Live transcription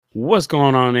What's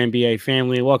going on, NBA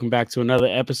family? Welcome back to another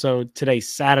episode. Today's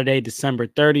Saturday, December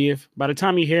 30th. By the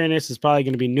time you're hearing this, it's probably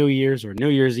going to be New Year's or New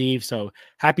Year's Eve. So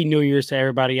happy New Year's to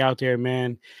everybody out there,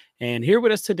 man. And here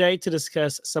with us today to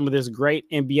discuss some of this great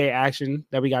NBA action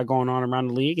that we got going on around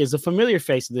the league is a familiar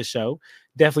face of the show.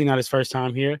 Definitely not his first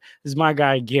time here. This is my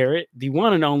guy, Garrett, the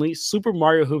one and only Super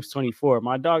Mario Hoops 24.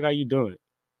 My dog, how you doing?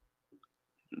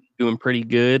 Doing pretty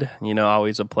good.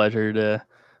 Always a pleasure to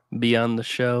be on the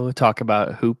show, talk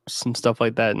about hoops and stuff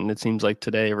like that. And it seems like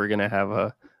today we're gonna have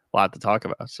a lot to talk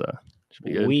about, so should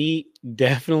be good. We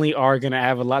definitely are going to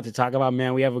have a lot to talk about,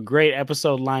 man. We have a great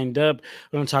episode lined up.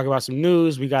 We're going to talk about some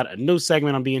news. We got a new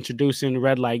segment I'll be introducing,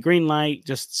 red light, green light,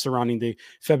 just surrounding the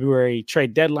February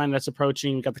trade deadline that's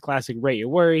approaching. We got the classic rate your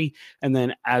worry. And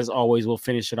then, as always, we'll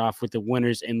finish it off with the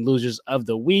winners and losers of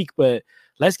the week. But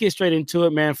let's get straight into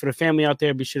it, man. For the family out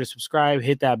there, be sure to subscribe,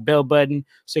 hit that bell button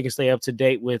so you can stay up to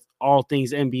date with all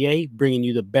things NBA, bringing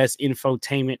you the best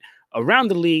infotainment around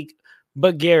the league.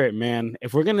 But Garrett, man,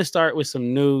 if we're gonna start with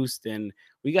some news, then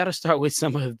we got to start with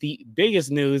some of the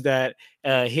biggest news that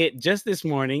hit just this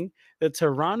morning. The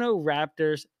Toronto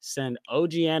Raptors send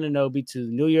OG Anunoby to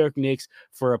the New York Knicks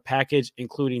for a package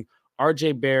including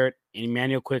RJ Barrett,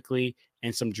 Emmanuel Quickly,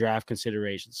 and some draft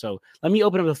considerations. So let me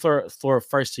open up the floor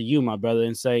first to you, my brother,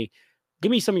 and say,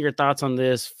 give me some of your thoughts on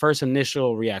this. First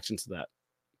initial reaction to that.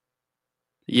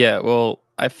 Yeah, well,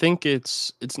 I think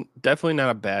it's definitely not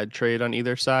a bad trade on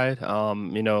either side.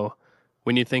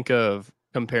 When you think of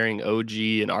comparing OG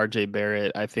and RJ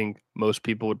Barrett, I think most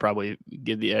people would probably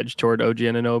give the edge toward OG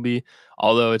and Anunoby,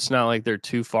 although it's not like they're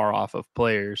too far off of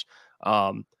players.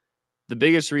 Um, The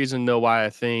biggest reason though why I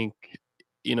think,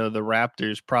 the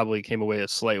Raptors probably came away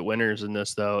as slight winners in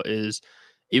this though is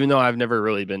even though I've never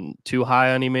really been too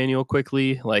high on Emmanuel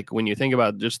Quickly, like when you think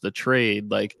about just the trade,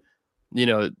 like,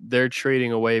 they're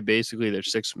trading away basically their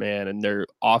sixth man and their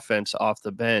offense off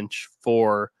the bench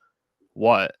for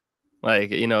what?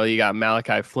 Like, you got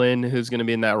Malachi Flynn who's going to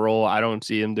be in that role. I don't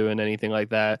see him doing anything like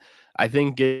that. I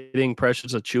think getting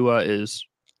Precious Achua is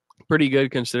pretty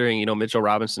good considering, Mitchell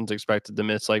Robinson's expected to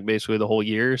miss like basically the whole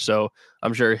year. So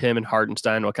I'm sure him and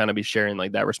Hartenstein will kind of be sharing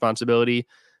like that responsibility.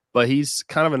 But he's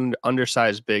kind of an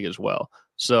undersized big as well.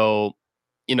 So,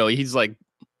 he's like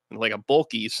a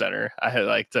bulky center. I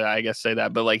like to I guess say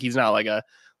that, but like he's not like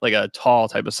a tall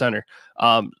type of center.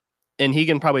 And he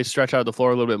can probably stretch out the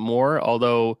floor a little bit more,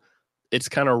 although it's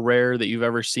kind of rare that you've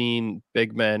ever seen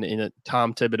big men in a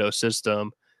Tom Thibodeau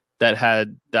system that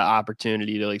had the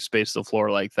opportunity to like space the floor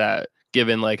like that,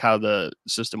 given like how the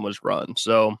system was run.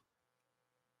 So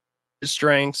his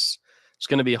strengths, it's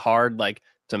going to be hard like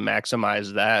to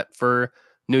maximize that for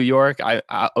New York. OG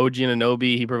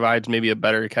Anunoby, he provides maybe a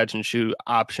better catch and shoot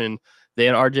option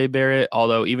than RJ Barrett,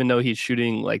 although even though he's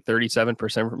shooting like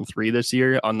 37% from three this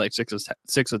year on like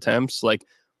six attempts, like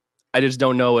I just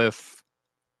don't know if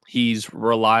he's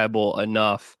reliable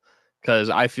enough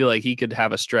because I feel like he could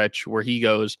have a stretch where he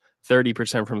goes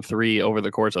 30% from three over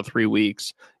the course of 3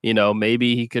 weeks.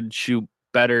 Maybe he could shoot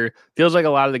better. Feels like a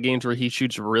lot of the games where he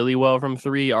shoots really well from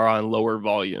three are on lower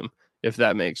volume, if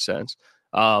that makes sense.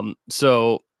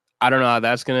 So I don't know how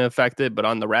that's going to affect it, but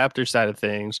on the Raptors side of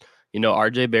things,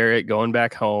 RJ Barrett going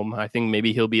back home, I think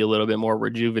maybe he'll be a little bit more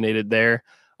rejuvenated there.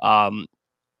 And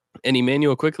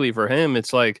Emmanuel Quickly for him,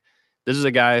 it's like this is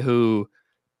a guy who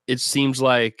it seems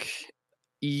like,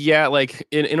 yeah, like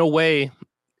in a way,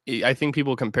 I think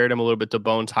people compared him a little bit to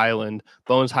Bones Highland.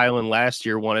 Bones Highland last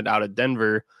year wanted out of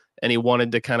Denver and he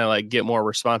wanted to kind of like get more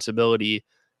responsibility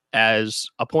as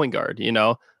a point guard.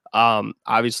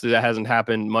 Obviously that hasn't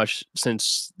happened much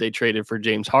since they traded for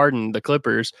James Harden, the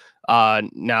Clippers,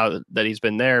 now that he's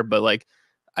been there. But like,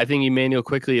 I think Emmanuel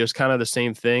Quickly was kind of the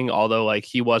same thing, although like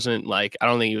he wasn't like, I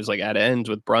don't think he was like at ends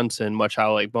with Brunson, much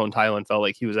how like Bones Highland felt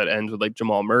like he was at ends with like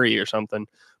Jamal Murray or something.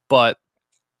 But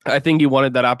I think he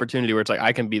wanted that opportunity where it's like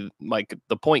I can be like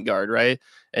the point guard, right?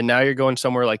 And now you're going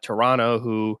somewhere like Toronto,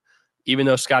 who, even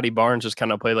though Scotty Barnes has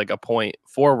kind of played like a point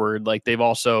forward, like they've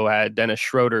also had Dennis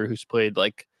Schroeder, who's played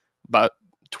like about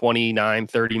 29,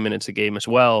 30 minutes a game as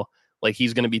well. Like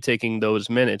he's going to be taking those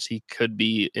minutes. He could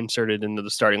be inserted into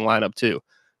the starting lineup too.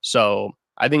 So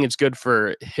I think it's good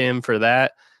for him for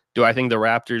that. Do I think the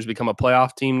Raptors become a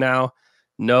playoff team now?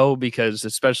 No, because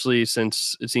especially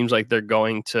since it seems like they're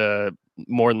going to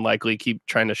more than likely keep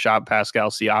trying to shop Pascal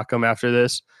Siakam after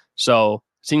this. So it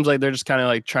seems like they're just kind of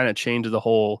like trying to change the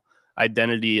whole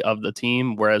identity of the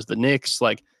team. Whereas the Knicks,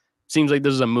 like, seems like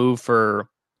this is a move for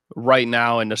right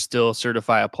now and to still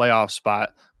certify a playoff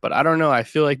spot. But I don't know. I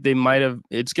feel like they might have,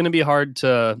 it's going to be hard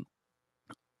to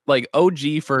like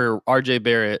OG for RJ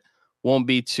Barrett won't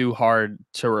be too hard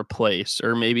to replace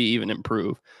or maybe even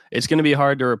improve. It's going to be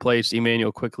hard to replace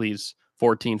Emmanuel Quickly's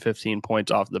 14, 15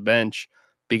 points off the bench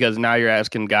because now you're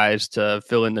asking guys to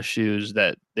fill in the shoes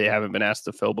that they haven't been asked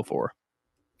to fill before.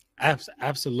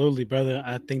 Absolutely, brother.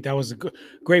 I think that was a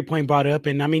great point brought up.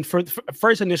 And I mean, for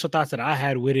first initial thoughts that I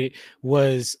had with it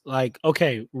was like,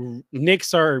 okay,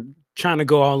 Knicks are trying to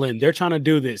go all in. They're trying to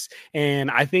do this,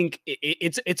 and I think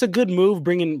it's a good move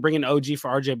bringing OG for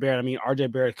RJ Barrett. I mean,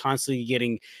 RJ Barrett constantly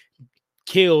getting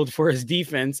killed for his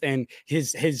defense and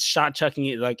his shot chucking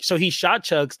it, like, so he shot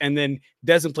chucks and then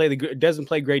doesn't play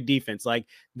great defense. Like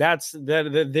there's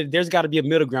got to be a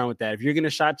middle ground with that. If you're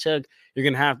gonna shot chuck, you're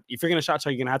gonna have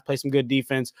to play some good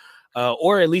defense,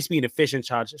 or at least be an efficient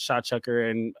shot chucker.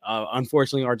 And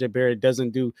unfortunately, RJ Barrett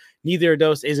doesn't do neither of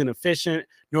those. Isn't efficient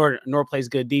nor plays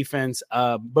good defense.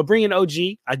 But bringing OG,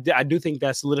 I do think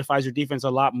that solidifies your defense a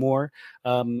lot more.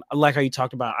 Like how you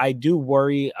talked about, I do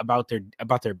worry about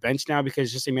their bench now,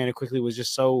 because just Emmanuel Quickly was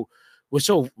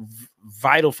so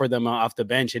vital for them off the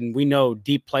bench. And we know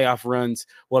deep playoff runs,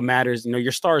 what matters,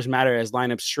 your stars matter as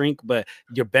lineups shrink, but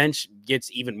your bench gets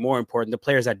even more important. The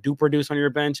players that do produce on your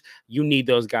bench, you need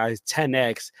those guys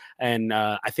 10x. And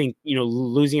I think,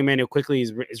 losing Emmanuel Quickly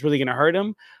is really going to hurt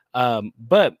him.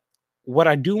 But what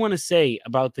I do want to say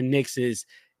about the Knicks is,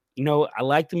 I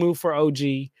like the move for OG,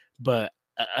 but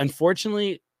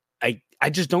unfortunately, I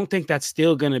just don't think that's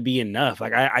still going to be enough.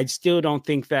 Like, I still don't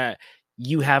think that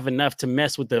you have enough to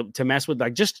mess with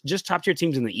like just top tier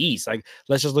teams in the East. Like,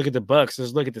 let's just look at the Bucks.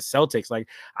 Let's look at the Celtics. Like,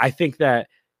 I think that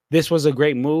this was a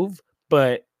great move,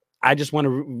 but I just want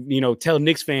to, tell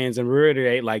Knicks fans and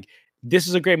reiterate, like, this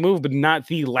is a great move, but not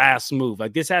the last move.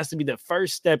 Like, this has to be the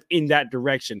first step in that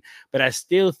direction. But I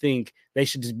still think they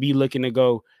should just be looking to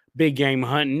go big game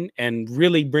hunting and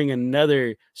really bring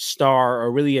another star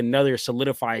or really another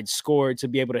solidified scorer to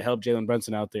be able to help Jalen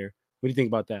Brunson out there. What do you think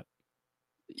about that?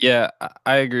 Yeah,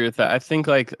 I agree with that. I think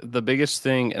like the biggest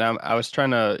thing, and I was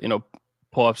trying to,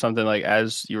 pull up something like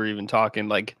as you were even talking,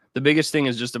 like the biggest thing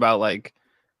is just about like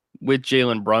with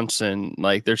Jalen Brunson,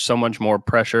 like there's so much more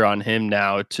pressure on him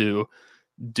now to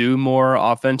do more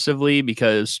offensively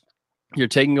because you're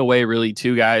taking away really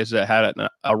two guys that had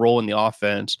a role in the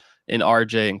offense in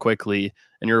RJ and Quickly,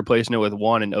 and you're replacing it with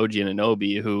one in OG and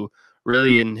ANUNOBY, who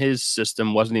really in his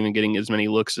system wasn't even getting as many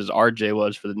looks as RJ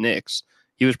was for the Knicks.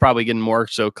 He was probably getting more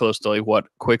so close to like what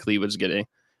Quickly was getting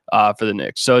for the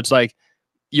Knicks. So it's like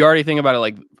you already think about it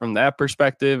like from that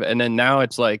perspective, and then now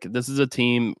it's like this is a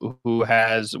team who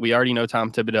has, we already know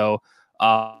Tom Thibodeau,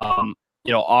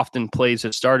 often plays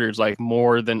his starters like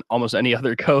more than almost any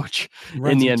other coach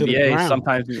in the NBA.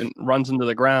 Sometimes even runs into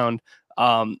the ground.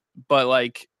 But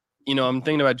like, I'm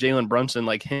thinking about Jalen Brunson,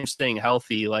 like him staying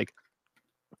healthy, like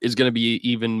is going to be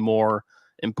even more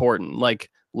important.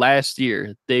 Like last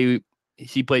year,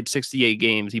 he played 68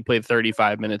 games. He played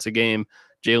 35 minutes a game,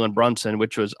 Jalen Brunson,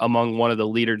 which was among one of the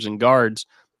leaders in guards.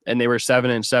 And they were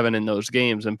 7-7 in those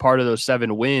games. And part of those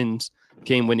 7 wins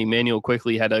came when Emmanuel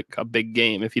Quickly had a big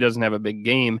game. If he doesn't have a big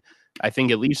game, I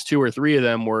think at least 2 or 3 of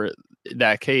them were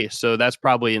that case. So that's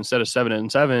probably, instead of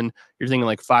 7-7, you're thinking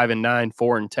like 5-9,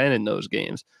 4-10 in those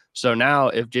games. So now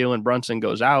if Jalen Brunson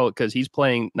goes out, because he's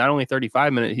playing not only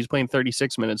 35 minutes, he's playing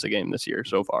 36 minutes a game this year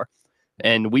so far.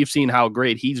 And we've seen how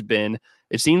great he's been.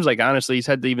 It seems like, honestly, he's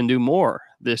had to even do more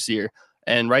this year.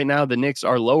 And right now, the Knicks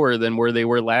are lower than where they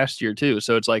were last year, too.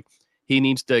 So it's like he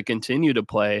needs to continue to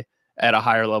play at a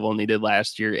higher level than he did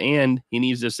last year. And he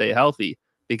needs to stay healthy,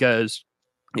 because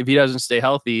if he doesn't stay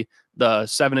healthy, the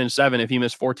 7-7, if he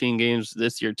missed 14 games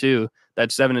this year, too, that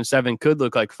 7-7 could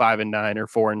look like 5-9 or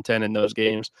 4-10 in those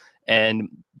games. And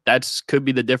that's could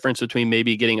be the difference between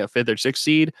maybe getting a 5th or 6th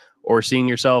seed or seeing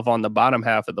yourself on the bottom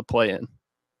half of the play-in.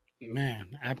 Man,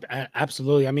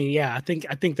 absolutely. I mean, yeah, I think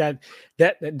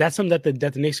that's something that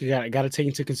the Knicks got to take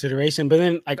into consideration. But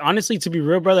then, like, honestly, to be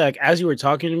real, brother, like as you were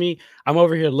talking to me, I'm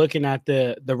over here looking at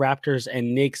the Raptors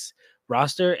and Knicks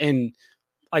roster, and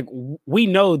like we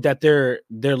know that the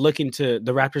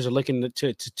Raptors are looking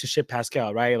to ship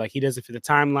Pascal, right? Like he does it for the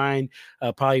timeline,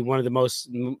 probably one of the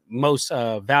most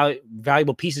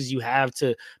valuable pieces you have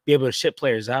to be able to ship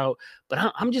players out.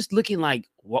 But I'm just looking like,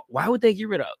 why would they get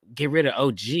rid of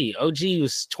OG? OG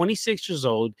was 26 years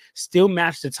old, still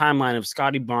matched the timeline of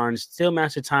Scotty Barnes, still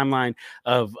matched the timeline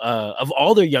of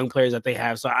all their young players that they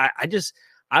have. So I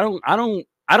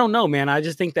don't know, man. I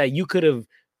just think that you could have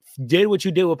did what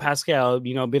you did with Pascal,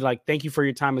 be like, thank you for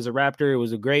your time as a Raptor.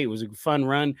 It was a fun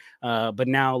run. But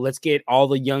now let's get all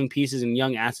the young pieces and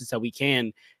young assets that we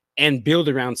can and build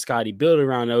around Scotty, build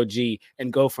around OG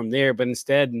and go from there. But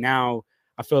instead now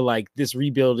I feel like this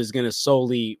rebuild is going to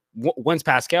solely once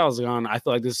Pascal's gone. I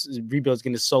feel like this rebuild is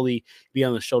going to solely be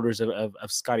on the shoulders of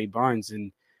Scotty Barnes,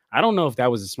 and I don't know if that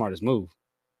was the smartest move.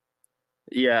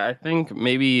 Yeah, I think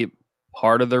maybe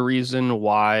part of the reason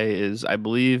why is I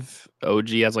believe OG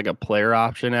has like a player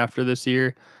option after this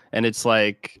year, and it's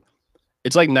like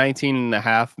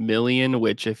 19.5 million,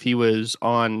 which if he was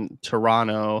on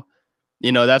Toronto,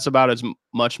 that's about as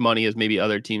much money as maybe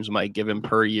other teams might give him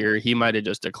per year. He might have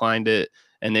just declined it,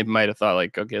 and they might have thought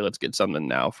like, okay, let's get something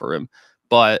now for him.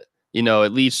 But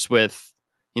at least with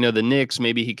the Knicks,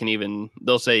 maybe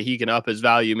they'll say he can up his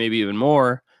value maybe even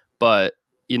more. But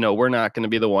we're not going to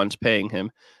be the ones paying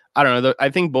him. I don't know. I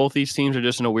think both these teams are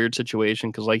just in a weird situation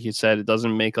because, like you said, it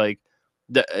doesn't make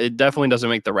it definitely doesn't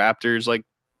make the Raptors like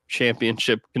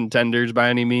championship contenders by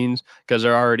any means because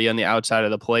they're already on the outside of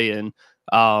the play-in.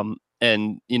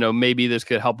 And maybe this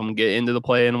could help them get into the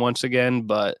play-in once again,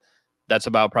 but that's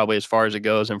about probably as far as it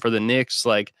goes. And for the Knicks,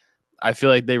 like I feel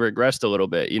like they regressed a little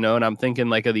bit, and I'm thinking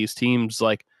like of these teams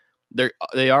like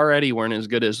they already weren't as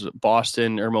good as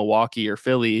Boston or Milwaukee or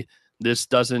Philly. This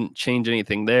doesn't change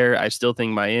anything there. I still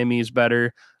think Miami's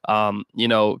better.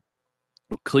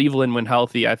 Cleveland when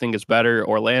healthy, I think is better.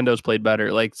 Orlando's played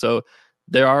better. Like so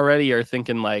they already are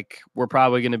thinking like we're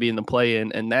probably going to be in the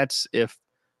play-in, and that's if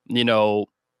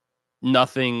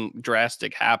nothing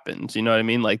drastic happens. You know what I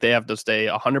mean? Like they have to stay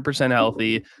 100%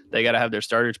 healthy. They got to have their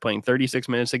starters playing 36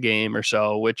 minutes a game or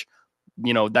so, which,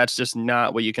 that's just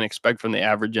not what you can expect from the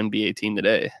average NBA team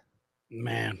today.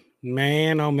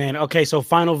 Man, oh man. Okay, so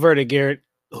final verdict, Garrett.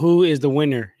 Who is the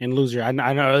winner and loser? I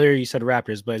know earlier you said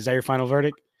Raptors, but is that your final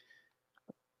verdict?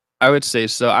 I would say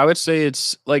so. I would say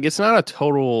it's not a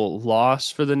total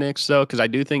loss for the Knicks though, because I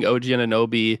do think OG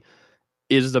Anunoby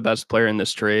is the best player in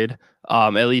this trade, at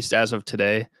least as of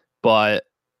today. But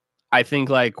I think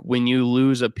like when you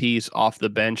lose a piece off the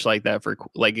bench like that for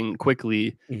like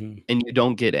quickly, and you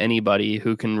don't get anybody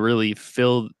who can really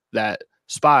fill that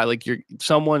spot, like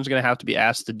someone's gonna have to be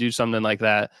asked to do something like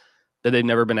that they've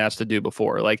never been asked to do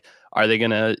before. Like, are they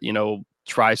gonna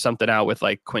try something out with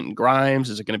like Quentin Grimes?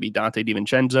 Is it gonna be Dante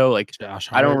DiVincenzo? Like, Josh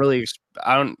I don't Hart. really,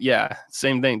 I don't, yeah,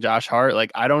 same thing. Josh Hart.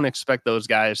 Like, I don't expect those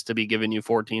guys to be giving you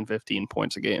 14, 15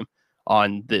 points a game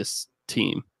on this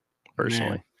team personally.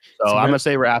 Man. So It's I'm very gonna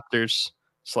say Raptors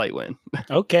slight win.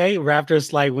 okay. Raptors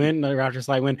slight win. No, Raptors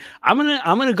slight win. I'm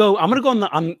gonna go on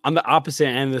the opposite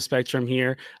end of the spectrum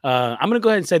here. I'm gonna go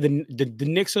ahead and say the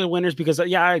Knicks are the winners because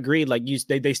yeah, I agree. Like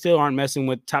they still aren't messing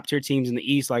with top tier teams in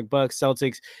the East like Bucks,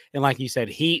 Celtics, and like you said,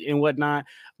 Heat and whatnot.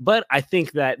 But I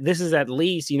think that this is at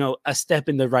least a step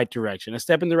in the right direction, a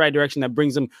step in the right direction that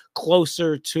brings them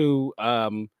closer to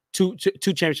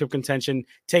championship contention,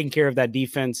 taking care of that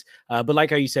defense. But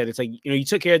like how you said, it's like you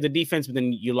took care of the defense, but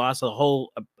then you lost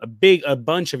a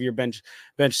bunch of your bench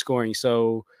scoring.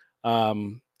 So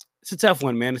it's a tough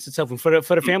one, man. It's a tough one for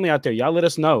the family out there. Y'all let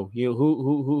us know.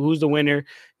 Who's the winner?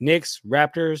 Knicks,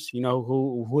 Raptors.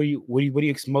 What are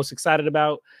you most excited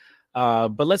about?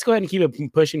 But let's go ahead and keep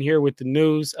it pushing here with the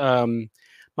news.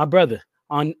 My brother,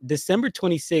 on December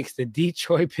 26th, the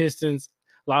Detroit Pistons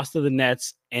lost to the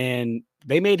Nets, and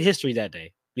they made history that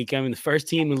day, becoming the first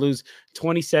team to lose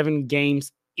 27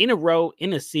 games in a row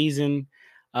in a season.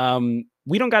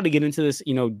 We don't got to get into this,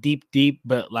 deep,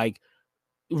 but like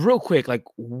real quick, like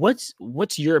what's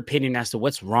your opinion as to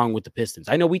what's wrong with the Pistons?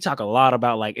 I know we talk a lot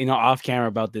about like, off camera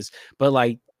about this, but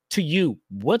like to you,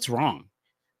 what's wrong?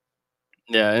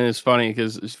 Yeah, and it's funny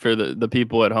because for the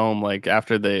people at home, like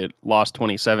after they lost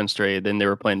 27 straight, then they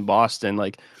were playing Boston.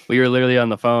 Like we were literally on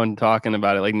the phone talking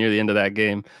about it, like near the end of that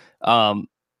game. Um,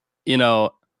 you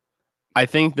know, I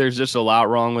think there's just a lot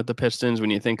wrong with the Pistons when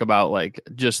you think about like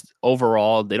just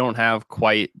overall, they don't have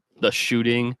quite the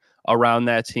shooting around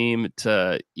that team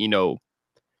to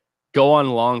go on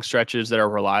long stretches that are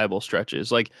reliable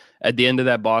stretches. Like at the end of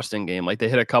that Boston game, like they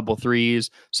hit a couple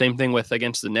threes. Same thing with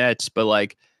against the Nets, but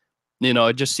like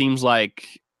it just seems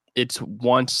like it's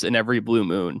once in every blue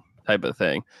moon type of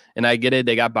thing. And I get it.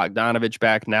 They got Bogdanovich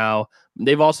back now.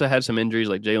 They've also had some injuries,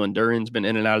 like Jalen Duren's been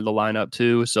in and out of the lineup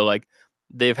too. So like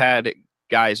they've had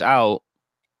guys out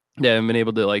that haven't been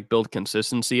able to like build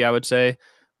consistency, I would say.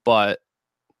 But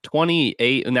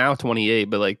 28,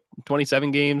 but like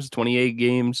 27 games, 28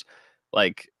 games,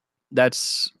 like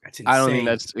that's That's I don't think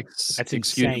insane. that's That's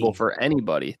excusable insane. for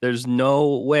anybody. There's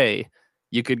no way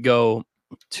you could go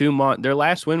 2 months. Their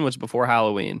last win was before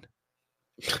Halloween.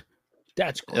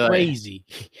 That's Like, crazy.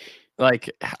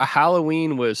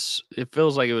 Halloween was. It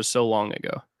feels like it was so long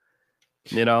ago.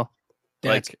 You know,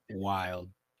 That's like wild.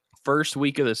 first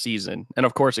week of the season, and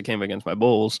of course it came against my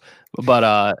Bulls.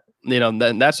 But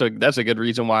then that's a good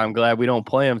reason why I'm glad we don't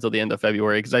play him until the end of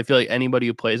February, because I feel like anybody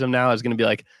who plays him now is going to be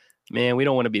like, man, we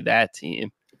don't want to be that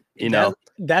team, you know.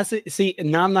 That's it. See,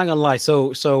 now I'm not gonna lie.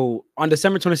 So on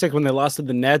December 26th, when they lost to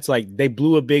the Nets, like they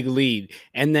blew a big lead.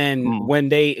 And then Mm. when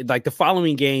they like the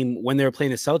following game, when they were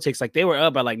playing the Celtics, like they were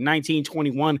up by like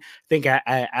 19-21, I think at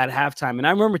halftime. And I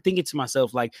remember thinking to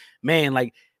myself, like, man,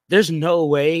 like there's no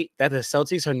way that the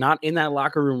Celtics are not in that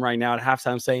locker room right now at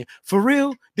halftime saying, for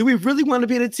real, do we really want to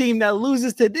be the team that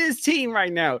loses to this team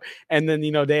right now? And then,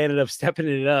 they ended up stepping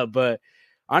it up. But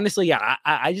honestly, yeah,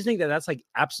 I just think that that's like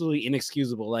absolutely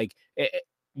inexcusable. Like,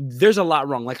 there's a lot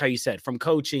wrong, like how you said, from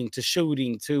coaching to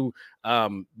shooting to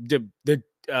the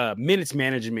minutes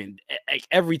management,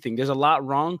 everything. There's a lot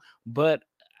wrong, but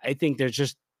I think there's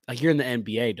just like you're in the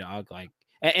NBA, dog. Like,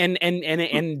 and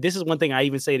this is one thing I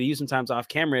even say to you sometimes off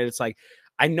camera. It's like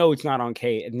I know it's not on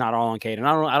Cade, not all on Cade, and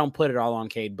I don't put it all on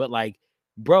Cade, but like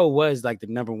bro was like the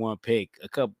number one pick a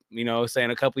couple,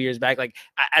 saying a couple years back. Like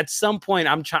at some point,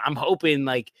 I'm hoping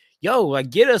like, yo, like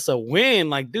get us a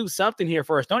win, like do something here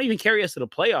for us. Don't even carry us to the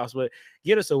playoffs, but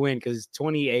get us a win because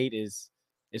 28 is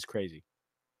crazy.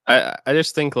 I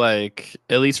just think, like,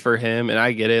 at least for him, and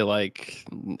I get it, like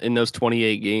in those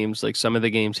 28 games, like some of the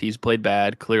games he's played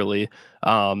bad, clearly.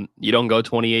 You don't go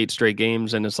 28 straight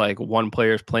games and it's like one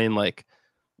player's playing like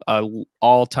a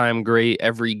all-time great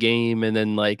every game, and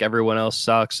then like everyone else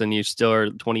sucks and you still are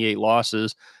 28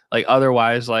 losses. Like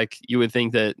otherwise, like you would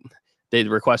think that they'd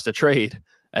request a trade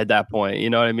at that point. You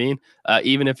know what I mean?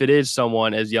 Even if it is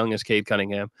someone as young as Cade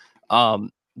Cunningham.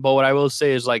 But what I will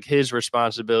say is like his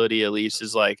responsibility at least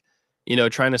is like,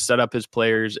 trying to set up his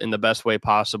players in the best way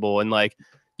possible. And like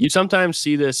you sometimes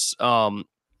see this, well,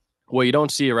 you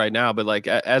don't see it right now, but like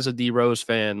as a D Rose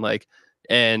fan, like,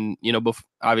 and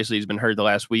obviously he's been hurt the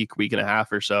last week and a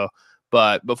half or so,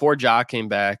 but before Ja came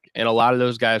back, and a lot of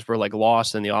those guys were like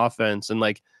lost in the offense, and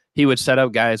like he would set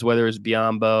up guys, whether it's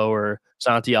Biombo or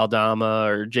Santi Aldama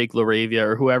or Jake LaRavia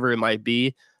or whoever it might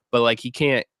be, but like he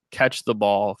can't catch the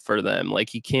ball for them, like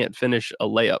he can't finish a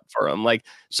layup for them. Like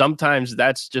sometimes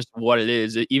that's just what it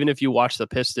is. Even if you watch the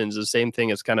Pistons, the same thing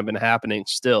has kind of been happening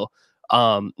still.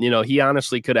 He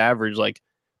honestly could average like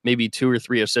maybe 2 or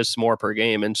 3 assists more per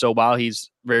game. And so while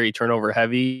he's very turnover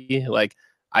heavy, like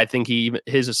I think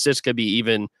his assists could be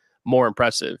even more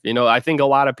impressive. I think a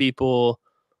lot of people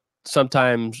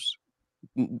sometimes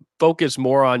focus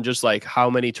more on just like how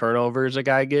many turnovers a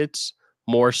guy gets,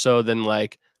 more so than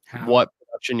like How? what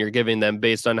production you're giving them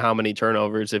based on how many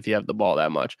turnovers if you have the ball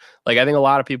that much. Like I think a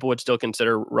lot of people would still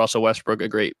consider Russell Westbrook a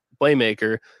great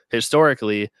playmaker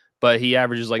historically, but he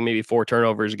averages like maybe 4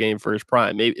 turnovers a game for his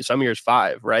prime. Maybe some years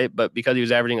 5, right? But because he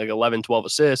was averaging like 11, 12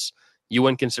 assists, you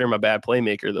wouldn't consider him a bad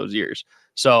playmaker those years.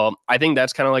 So I think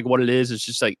that's kind of like what it is. It's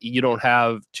just like you don't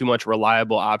have too much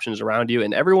reliable options around you.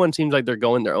 And everyone seems like they're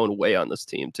going their own way on this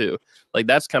team too. Like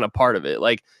that's kind of part of it.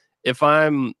 Like if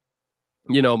I'm,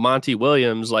 Monty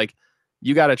Williams, like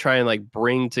you got to try and like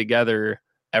bring together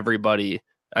everybody.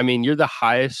 I mean, you're the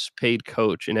highest paid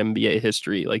coach in NBA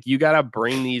history. Like you got to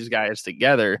bring these guys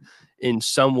together in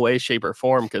some way, shape, or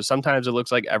form. Cause sometimes it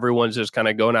looks like everyone's just kind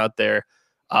of going out there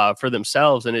for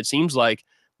themselves. And it seems like,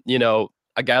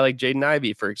 a guy like Jaden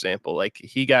Ivey, for example, like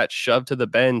he got shoved to the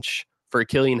bench for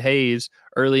Killian Hayes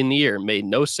early in the year. Made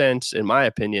no sense, in my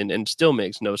opinion, and still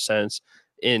makes no sense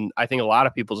in, I think, a lot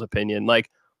of people's opinion. Like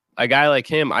a guy like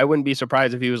him, I wouldn't be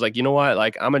surprised if he was like, you know what,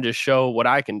 like I'm gonna just show what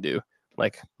I can do.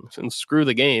 Like, screw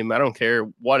the game. I don't care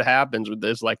what happens with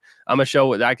this. Like, I'm gonna show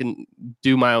what I can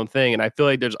do my own thing. And I feel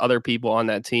like there's other people on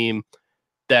that team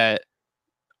that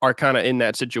are kind of in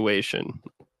that situation,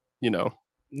 you know.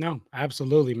 No,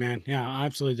 absolutely, man. Yeah,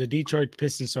 absolutely. The Detroit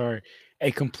Pistons are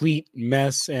a complete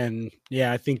mess, and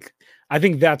yeah, I think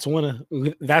that's one of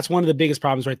the biggest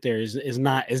problems right there is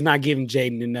not giving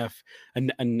Jaden enough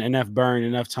burn,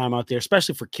 enough time out there,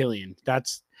 especially for Killian.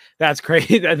 That's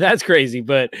crazy. That's crazy.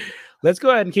 But let's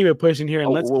go ahead and keep it pushing here, and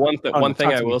Oh, let's. well, Oh no, one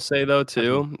thing talk I to me. will say though Talk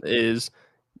to me. too is,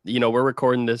 we're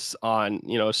recording this on,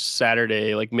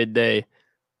 Saturday, like midday.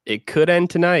 It could end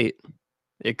tonight.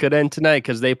 It could end tonight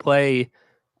because they play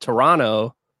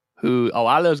Toronto, who a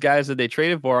lot of those guys that they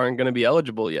traded for aren't going to be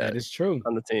eligible That yet is true.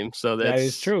 on the team. So That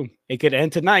is true. It could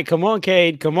end tonight. Come on,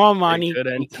 Cade. Come on, it Monty. could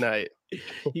end tonight.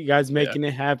 You guys Yeah. making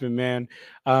it happen, man.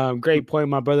 Great point,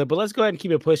 my brother. But let's go ahead and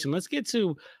keep it pushing. Let's get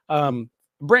to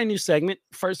brand new segment.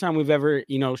 First time we've ever,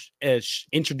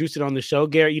 introduced it on the show.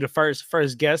 Garrett, you the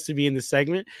first guest to be in the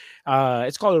segment.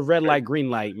 It's called a red light, green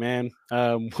light, man.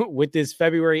 With this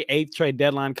February 8th trade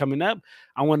deadline coming up,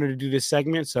 I wanted to do this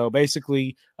segment. So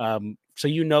basically, so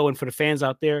and for the fans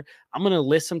out there, I'm gonna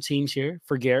list some teams here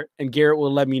for Garrett, and Garrett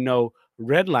will let me know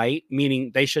red light,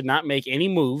 meaning they should not make any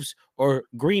moves, or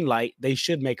green light, they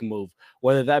should make a move,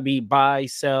 whether that be buy,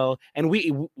 sell. And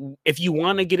if you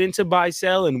want to get into buy,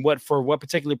 sell, and what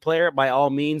particular player, by all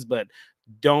means, but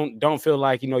don't feel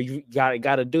like you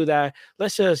got to do that.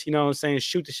 Let's just what I'm saying,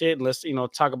 shoot the shit, and let's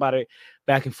talk about it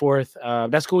back and forth.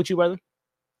 That's cool with you, brother?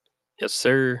 Yes,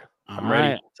 sir. All I'm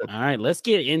ready. right. All right. Let's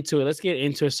get into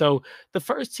it. So the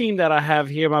first team that I have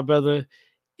here, my brother,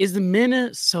 is the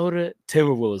Minnesota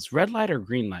Timberwolves. Red light or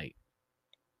green light?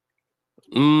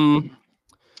 I'm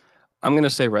gonna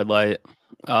say red light.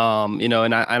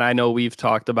 And I know we've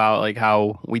talked about like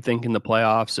how we think in the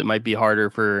playoffs it might be harder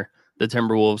for the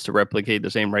Timberwolves to replicate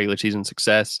the same regular season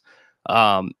success.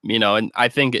 And I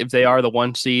think if they are the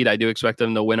 1 seed, I do expect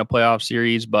them to win a playoff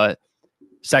series, but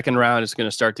second round is going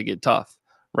to start to get tough,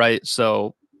 right?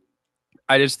 So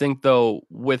I just think though,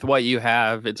 with what you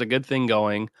have, it's a good thing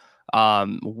going.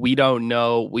 We don't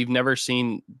know. We've never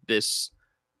seen this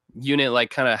unit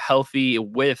like kind of healthy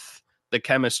with the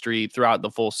chemistry throughout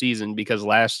the full season, because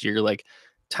last year like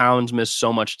Towns missed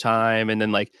so much time, and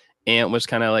then like Ant was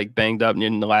kind of like banged up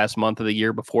in the last month of the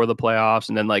year before the playoffs,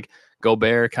 and then like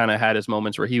Gobert kind of had his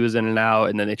moments where he was in and out,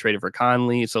 and then they traded for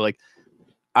Conley. So like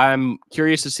I'm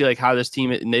curious to see like how this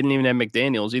team, and they didn't even have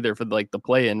McDaniels either for like the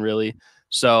play in really.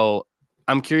 So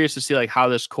I'm curious to see like how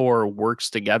this core works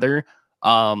together.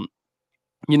 Um,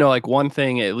 like one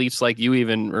thing, at least like you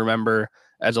even remember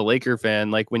as a Laker fan,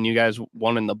 like when you guys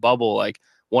won in the bubble, like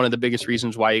one of the biggest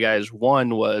reasons why you guys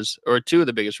won was, or two of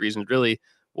the biggest reasons really,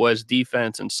 was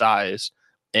defense and size.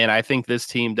 And I think this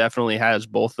team definitely has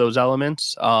both those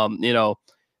elements.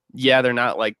 Yeah, they're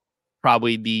not like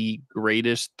probably the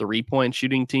greatest 3-point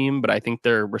shooting team, but I think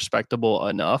they're respectable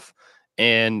enough.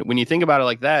 And when you think about it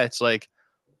like that, it's like,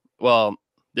 well,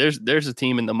 there's a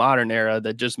team in the modern era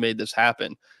that just made this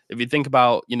happen. If you think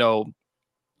about,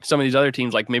 some of these other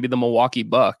teams, like maybe the Milwaukee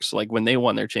Bucks, like when they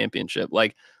won their championship,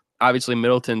 like obviously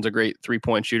Middleton's a great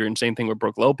 3-point shooter, and same thing with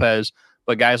Brook Lopez.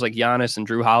 But guys like Giannis and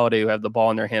Drew Holiday, who have the ball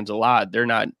in their hands a lot, they're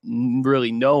not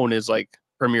really known as like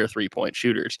premier 3-point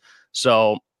shooters.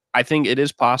 So I think it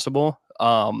is possible.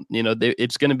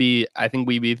 It's going to be, I think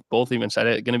we both even said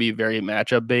it, going to be very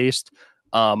matchup based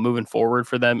moving forward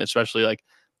for them, especially like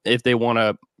if they want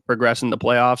to progress in the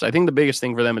playoffs. I think the biggest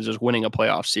thing for them is just winning a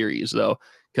playoff series, though,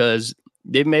 because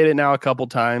they've made it now a couple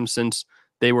times since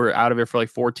they were out of it for like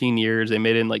 14 years. They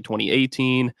made it in like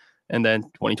 2018 and then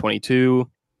 2022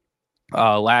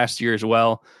 last year as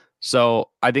well. So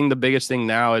I think the biggest thing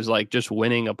now is like just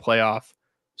winning a playoff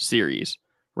series,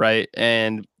 right?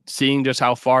 And seeing just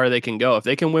how far they can go. If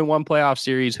they can win one playoff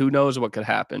series, who knows what could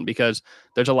happen? Because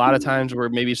there's a lot of times where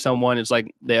maybe someone is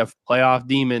like they have playoff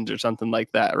demons or something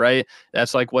like that, right?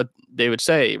 That's like what they would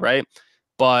say, right?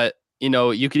 But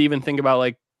you could even think about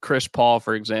like Chris Paul,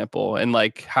 for example, and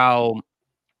like how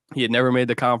he had never made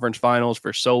the conference finals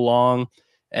for so long,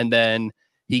 and then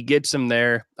he gets him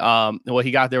there.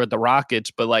 He got there with the Rockets,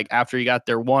 but like after he got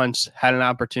there once, had an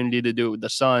opportunity to do it with the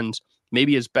Suns.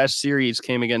 Maybe his best series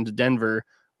came against Denver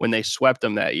when they swept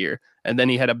him that year, and then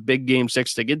he had a big game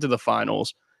 6 to get to the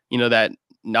finals. That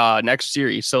next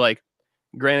series. So like,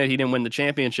 granted, he didn't win the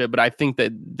championship, but I think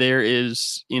that there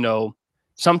is,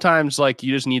 sometimes like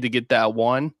you just need to get that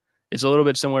one. It's a little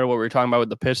bit similar to what we were talking about with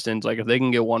the Pistons. Like if they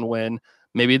can get one win,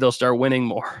 maybe they'll start winning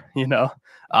more, with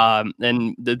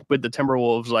the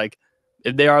Timberwolves, like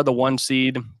if they are the 1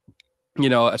 seed,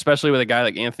 especially with a guy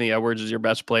like Anthony Edwards as your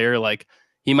best player, like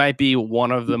he might be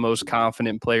one of the most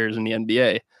confident players in the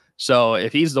NBA. So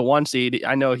if he's the 1 seed,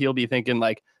 I know he'll be thinking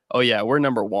like, oh yeah, we're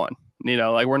number 1,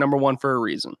 like we're number 1 for a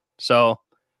reason. So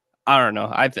I don't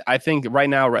know. I think right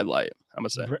now, red light, I'm gonna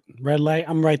say. Red light.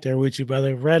 I'm right there with you,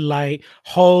 brother. Red light.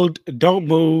 Hold. Don't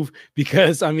move.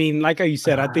 Because I mean, like you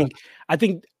said, I think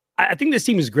this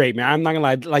team is great, man. I'm not gonna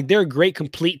lie. Like they're a great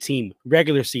complete team.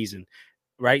 Regular season,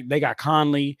 right? They got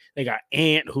Conley. They got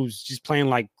Ant, who's just playing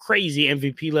like crazy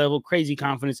MVP level, crazy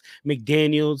confidence.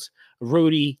 McDaniels,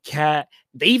 Rudy, Cat.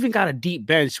 They even got a deep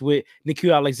bench with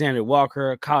Nickeil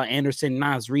Alexander-Walker, Kyle Anderson,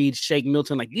 Naz Reid, Shake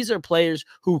Milton. Like these are players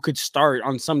who could start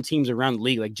on some teams around the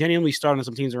league, like genuinely start on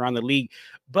some teams around the league.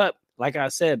 But like I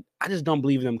said, I just don't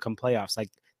believe in them come playoffs. Like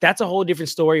that's a whole different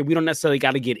story. We don't necessarily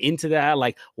got to get into that,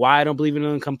 like why I don't believe in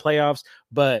them come playoffs.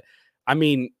 But I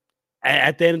mean,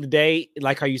 at the end of the day,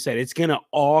 like how you said, it's gonna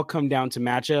all come down to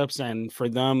matchups, and for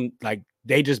them, like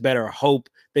they just better hope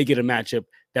they get a matchup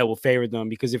that will favor them.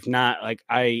 Because if not, like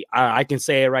I can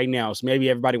say it right now, so maybe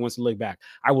everybody wants to look back.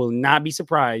 I will not be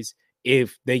surprised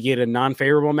if they get a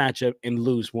non-favorable matchup and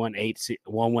lose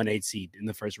 1-1 seed in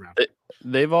the first round.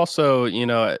 They've also,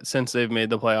 since they've made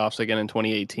the playoffs again in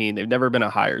 2018, they've never been a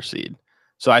higher seed.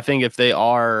 So I think if they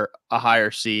are a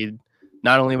higher seed,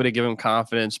 not only would it give him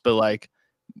confidence, but like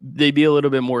they'd be a little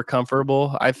bit more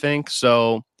comfortable, I think.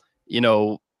 So, you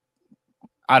know,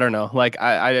 I don't know. Like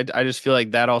I just feel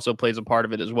like that also plays a part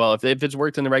of it as well. If it's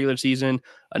worked in the regular season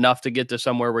enough to get to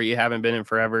somewhere where you haven't been in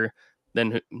forever,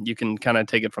 then you can kind of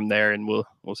take it from there, and we'll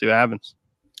see what happens.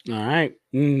 All right.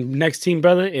 Next team,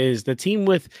 brother, is the team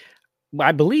with,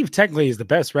 I believe, technically is the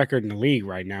best record in the league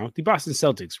right now. The Boston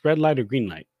Celtics. Red light or green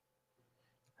light?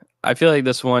 I feel like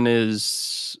this one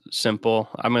is simple.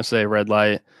 I'm gonna say red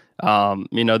light.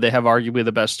 You know, they have arguably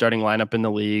the best starting lineup in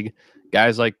the league.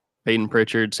 Guys like Peyton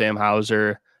Pritchard, Sam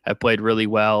Hauser have played really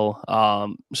well.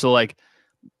 So like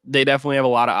they definitely have a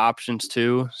lot of options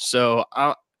too. So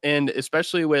and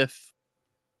especially with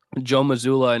Joe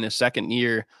Mazzulla in his second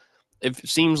year, it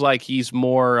seems like he's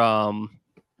more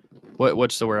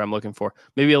what's the word I'm looking for?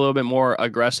 Maybe a little bit more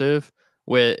aggressive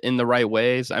with in the right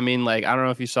ways. I mean, like I don't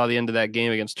know if you saw the end of that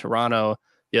game against Toronto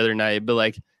the other night, but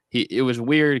like it was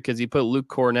weird because he put Luke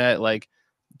Cornett like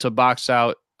to box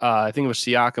out. I think it was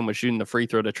Siakam was shooting the free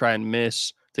throw to try and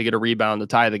miss to get a rebound to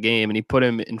tie the game, and he put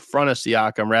him in front of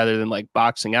Siakam rather than like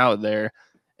boxing out there,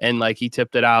 and like he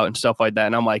tipped it out and stuff like that.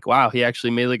 And I'm like, wow, he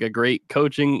actually made like a great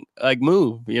coaching like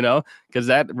move, you know, because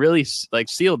that really like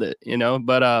sealed it, you know.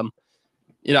 But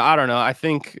you know, I don't know. I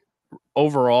think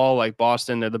overall, like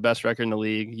Boston, they're the best record in the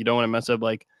league. You don't want to mess up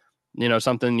like, you know,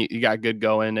 something you got good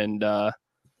going. And,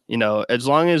 you know, as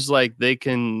long as like they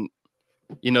can,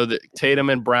 you know, the Tatum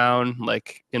and Brown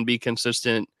like can be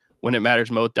consistent when it matters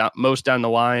most down the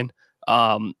line.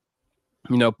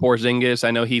 You know, Porzingis,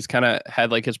 I know he's kind of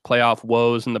had like his playoff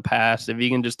woes in the past. If he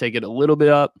can just take it a little bit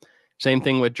up, same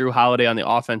thing with Drew Holiday on the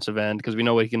offensive end, because we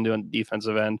know what he can do on the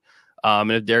defensive end.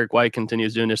 And if Derek White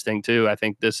continues doing this thing too, I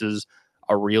think this is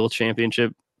a real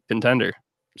championship contender.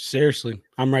 Seriously,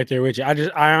 I'm right there with you.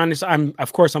 I honestly,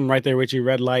 of course, I'm right there with you,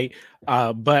 red light.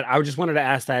 But I just wanted to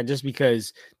ask that just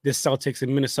because the Celtics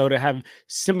and Minnesota have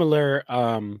similar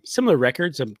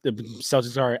records. The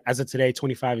Celtics are, as of today,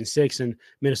 25-6, and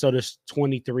Minnesota's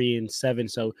 23-7.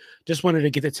 So just wanted to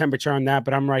get the temperature on that.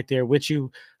 But I'm right there with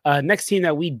you. Next team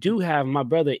that we do have, my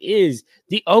brother, is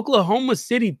the Oklahoma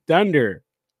City Thunder.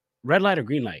 Red light or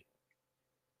green light?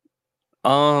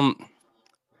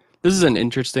 This is an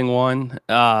interesting one.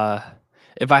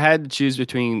 If I had to choose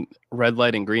between red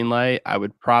light and green light, I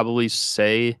would probably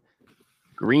say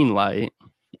green light,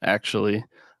 actually.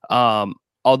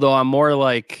 Although I'm more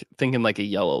like thinking like a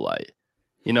yellow light.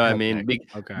 You know what I mean?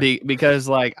 Because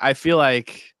like I feel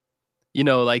like, you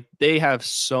know, like they have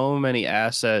so many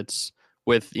assets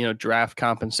with, you know, draft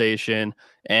compensation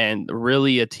and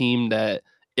really a team that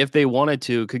if they wanted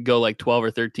to could go like 12 or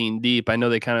 13 deep. I know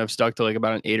they kind of stuck to like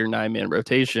about an 8 or 9 man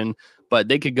rotation, but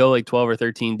they could go like 12 or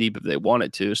 13 deep if they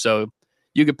wanted to. So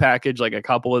you could package like a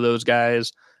couple of those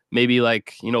guys, maybe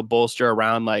like, you know, bolster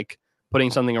around like putting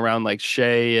something around like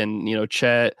Shea and, you know,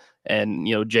 Chet and,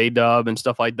 you know, J Dub and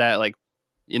stuff like that. Like,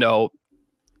 you know,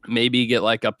 maybe get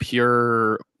like a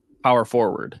pure power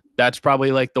forward. That's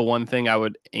probably like the one thing I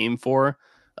would aim for.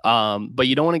 But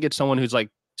you don't want to get someone who's like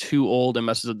too old and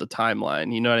messes up the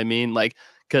timeline. You know what I mean? Like,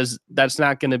 because that's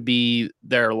not going to be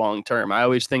there long term. I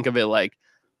always think of it like,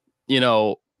 you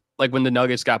know, like when the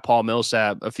Nuggets got Paul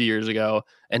Millsap a few years ago,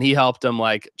 and he helped them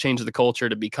like change the culture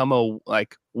to become a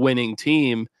like winning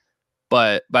team.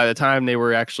 But by the time they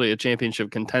were actually a championship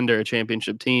contender, a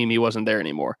championship team, he wasn't there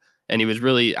anymore, and he was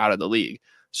really out of the league.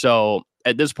 So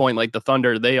at this point, like the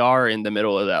Thunder, they are in the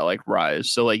middle of that like rise.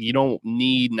 So like you don't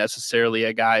need necessarily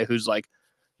a guy who's like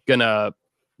gonna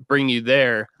bring you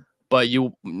there, but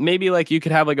you maybe like you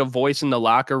could have like a voice in the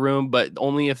locker room, but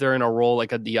only if they're in a role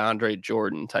like a DeAndre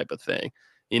Jordan type of thing.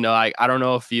 You know, I don't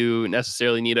know if you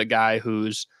necessarily need a guy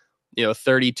who's, you know,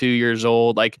 32 years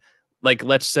old. Like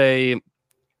let's say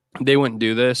they wouldn't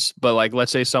do this, but like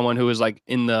let's say someone who is like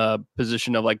in the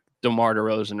position of like DeMar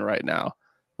DeRozan right now.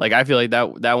 Like I feel like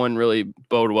that wouldn't really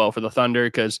bode well for the Thunder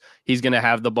because he's going to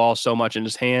have the ball so much in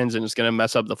his hands and it's going to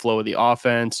mess up the flow of the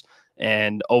offense.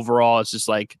 And overall, it's just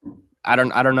like I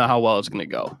don't know how well it's going to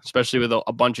go, especially with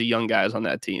a bunch of young guys on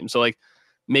that team. So like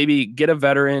maybe get a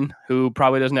veteran who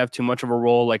probably doesn't have too much of a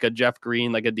role, like a Jeff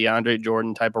Green, like a DeAndre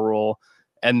Jordan type of role,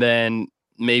 and then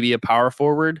maybe a power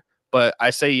forward. But I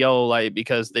say yellow light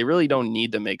because they really don't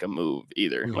need to make a move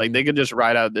either. Mm-hmm. Like they could just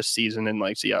ride out this season and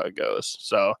like see how it goes.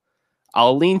 So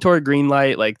I'll lean toward green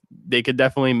light. Like they could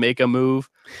definitely make a move,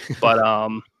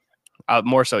 but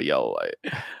more so yellow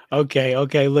light.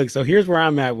 Okay. Look, so here's where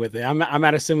I'm at with it. I'm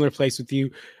at a similar place with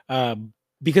you,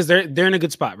 because they're in a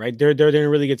good spot, right? They're in a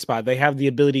really good spot. They have the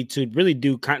ability to really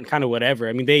do kind of whatever.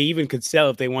 I mean, they even could sell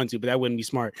if they want to, but that wouldn't be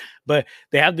smart. But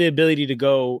they have the ability to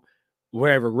go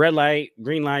wherever, red light,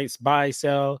 green lights, buy,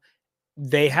 sell.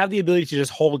 they have the ability to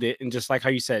just hold it and just like how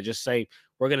you said, just say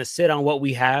we're going to sit on what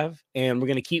we have and we're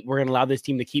going to allow this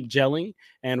team to keep gelling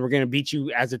and we're going to beat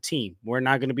you as a team. We're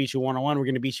not going to beat you one-on-one. We're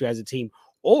going to beat you as a team.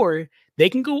 Or they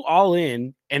can go all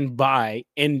in and buy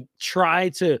and try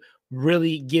to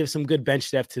really give some good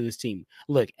bench depth to this team.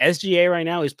 Look, SGA right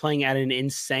now is playing at an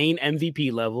insane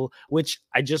MVP level, which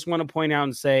I just want to point out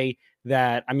and say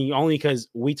that, I mean, only because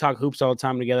we talk hoops all the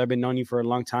time together. I've been knowing you for a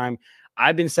long time.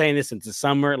 I've been saying this since the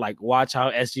summer. Like, watch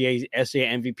how SGA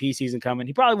MVP season coming.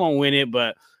 He probably won't win it,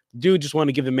 but dude, just want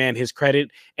to give the man his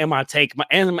credit and my take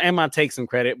some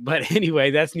credit. But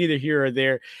anyway, that's neither here or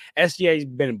there. SGA's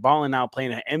been balling out,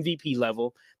 playing at MVP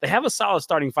level. They have a solid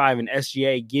starting five in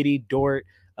SGA, Giddy, Dort,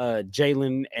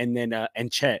 Jalen, and then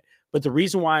and Chet. But the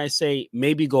reason why I say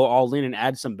maybe go all in and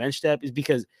add some bench depth is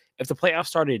because if the playoffs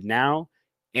started now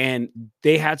and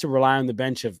they had to rely on the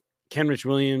bench of Kenrich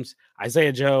Williams,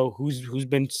 Isaiah Joe, who's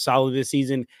been solid this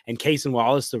season, and Cason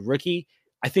Wallace, the rookie,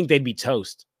 I think they'd be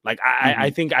toast. Like I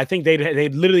think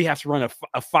they'd literally have to run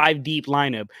a 5 deep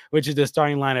lineup, which is the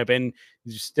starting lineup, and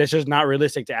that's just not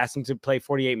realistic to ask them to play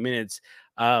 48 minutes.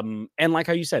 And like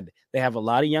how you said, they have a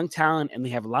lot of young talent and they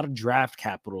have a lot of draft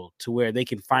capital to where they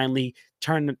can finally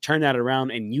turn that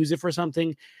around and use it for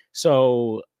something.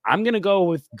 So I'm going to go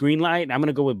with green light. I'm going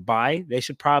to go with buy. They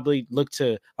should probably look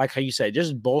to, like how you said,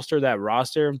 just bolster that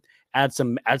roster, add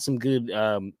some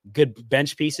good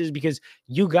bench pieces because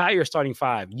you got your starting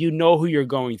five. You know who you're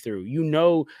going through. You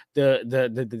know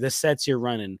the sets you're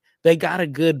running. They got a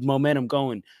good momentum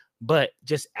going, but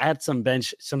just add some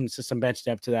bench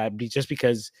depth to that just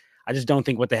because I just don't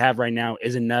think what they have right now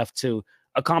is enough to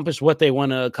accomplish what they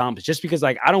want to accomplish. Just because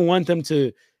like I don't want them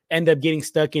to end up getting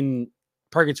stuck in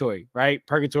purgatory, right?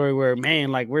 Purgatory where,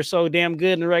 man, like we're so damn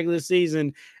good in the regular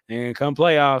season and come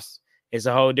playoffs, it's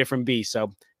a whole different beast.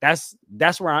 So that's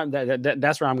where I'm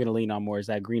that's where I'm gonna lean on more is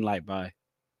that green light buy.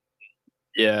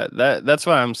 Yeah, that's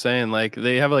why I'm saying like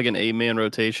they have like an 8-man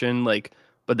rotation, like,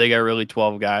 but they got really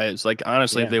 12 guys. Like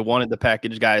honestly, if Yeah, they wanted to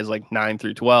package guys like 9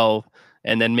 through 12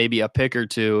 and then maybe a pick or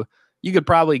two, you could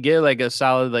probably get like a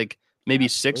solid like maybe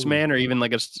 6 absolutely. man or even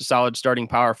like a solid starting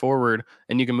power forward,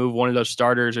 and you can move one of those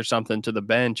starters or something to the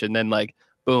bench, and then like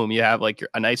boom, you have like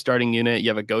a nice starting unit. You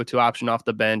have a go-to option off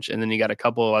the bench, and then you got a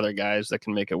couple of other guys that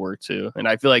can make it work too. And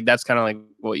I feel like that's kind of like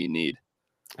what you need.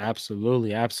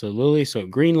 Absolutely, absolutely. So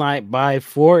green light buy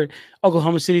for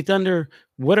Oklahoma City Thunder.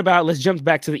 What about let's jump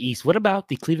back to the East. What about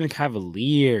the Cleveland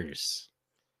Cavaliers?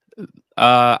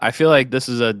 I feel like this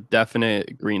is a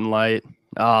definite green light.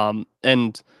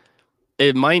 And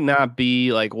it might not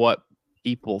be like what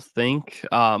people think.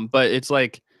 But it's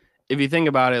like if you think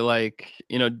about it, like,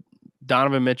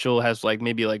 Donovan Mitchell has like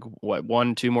maybe like what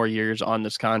 1, 2 more years on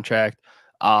this contract.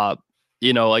 Uh,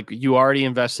 like you already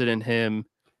invested in him.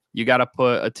 You got to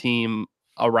put a team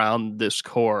around this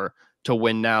core to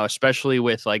win now, especially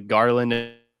with like Garland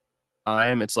and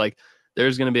time. It's like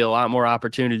there's going to be a lot more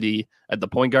opportunity at the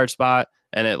point guard spot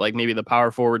and at like maybe the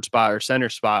power forward spot or center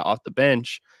spot off the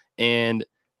bench. And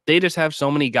they just have so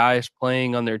many guys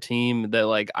playing on their team that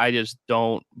like I just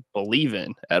don't believe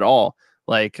in at all.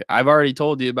 Like I've already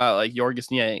told you about like Yorgis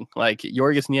Niang. Like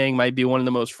Yorgis Niang might be one of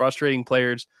the most frustrating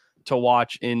players to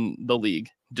watch in the league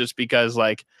just because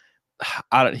like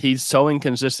he's so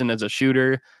inconsistent as a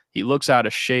shooter. He looks out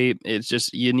of shape. It's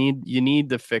just you need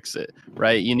to fix it,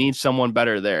 right? You need someone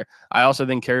better there. I also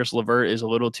think Karis LeVert is a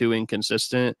little too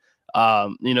inconsistent.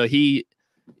 He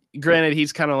granted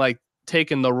he's kind of like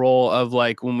taken the role of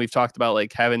like when we've talked about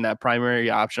like having that primary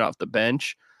option off the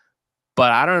bench,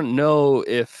 but I don't know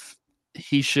if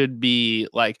he should be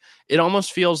like it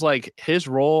almost feels like his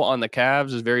role on the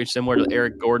Cavs is very similar to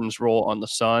Eric Gordon's role on the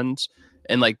Suns.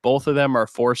 And like both of them are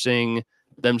forcing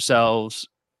themselves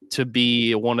to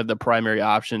be one of the primary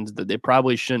options that they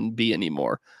probably shouldn't be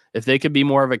anymore. If they could be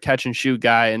more of a catch and shoot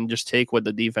guy and just take what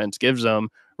the defense gives them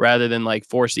rather than like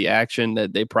force the action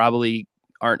that they probably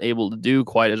aren't able to do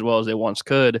quite as well as they once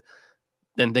could,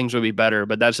 then things would be better.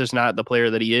 But that's just not the player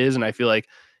that he is. And I feel like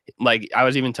I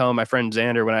was even telling my friend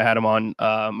Xander when I had him on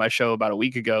my show about a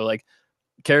week ago, like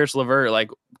Karis LeVert, like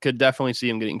could definitely see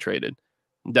him getting traded.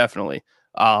 Definitely.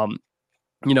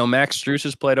 Max Strus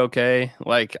has played okay.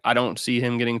 Like I don't see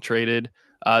him getting traded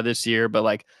this year, but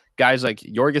like guys like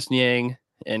Yorgis Niang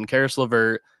and Karis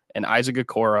LeVert and Isaac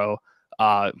Okoro,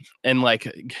 and like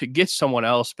get someone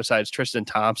else besides Tristan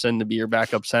Thompson to be your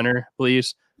backup center,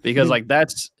 please. Because like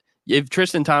that's if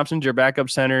Tristan Thompson's your backup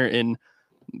center in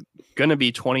gonna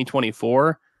be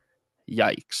 2024,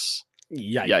 yikes.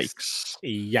 Yikes.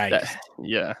 Yikes.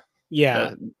 Yeah.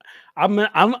 Yeah, I'm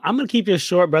gonna keep this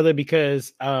short, brother,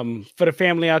 because for the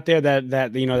family out there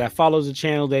that you know that follows the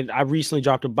channel, that I recently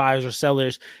dropped a buyers or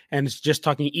sellers, and it's just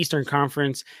talking Eastern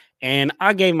Conference, and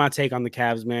I gave my take on the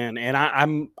Cavs, man, and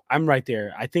I'm right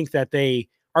there. I think that they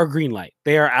are green light.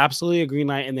 They are absolutely a green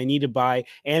light, and they need to buy.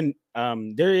 And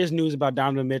there is news about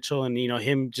Donovan Mitchell and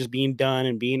him just being done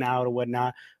and being out or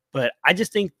whatnot. But I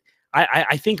just think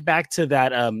I think back to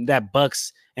that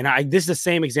Bucks, and this is the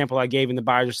same example I gave in the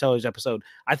buyers or sellers episode.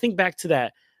 I think back to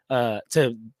that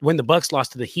to when the Bucks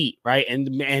lost to the Heat, right?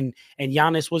 And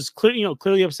Giannis was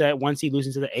clearly upset once he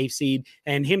losing to the eighth seed,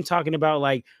 and him talking about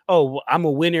like, oh, I'm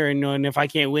a winner, and if I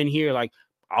can't win here, like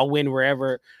I'll win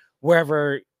wherever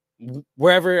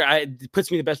wherever it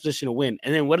puts me in the best position to win.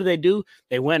 And then what did they do?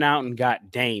 They went out and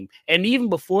got Dame. And even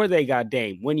before they got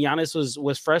Dame, when Giannis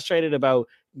was frustrated about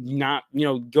not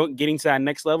getting to that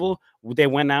next level, they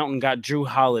went out and got Drew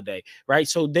Holiday, right?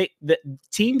 So the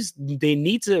teams, they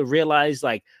need to realize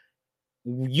like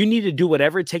you need to do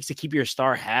whatever it takes to keep your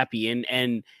star happy.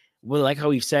 And well, like how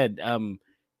we've said,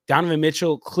 Donovan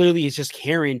Mitchell clearly is just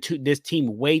carrying this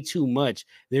team way too much.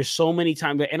 There's so many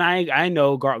times, and I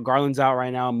know Garland's out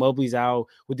right now, Mobley's out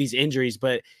with these injuries,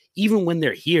 but even when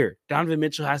they're here, Donovan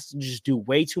Mitchell has to just do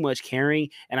way too much carrying,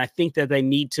 and I think that they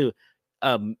need to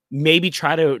maybe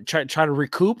try to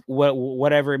recoup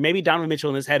whatever. Maybe Donovan Mitchell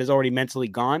in his head is already mentally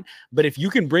gone, but if you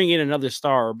can bring in another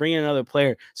star or bring in another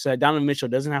player so that Donovan Mitchell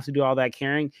doesn't have to do all that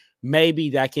carrying, maybe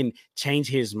that can change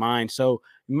his mind. So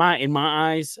in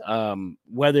my eyes,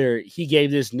 whether he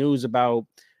gave this news about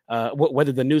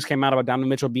whether the news came out about Donovan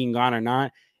Mitchell being gone or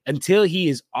not, until he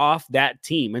is off that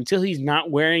team, until he's not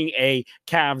wearing a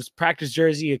Cavs practice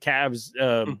jersey, a Cavs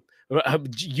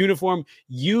uniform,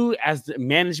 you as the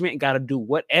management got to do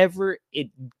whatever it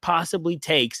possibly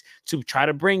takes to try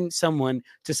to bring someone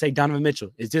to say, Donovan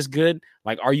Mitchell, is this good?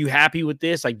 Like, are you happy with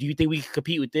this? Like, do you think we can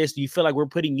compete with this? Do you feel like we're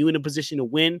putting you in a position to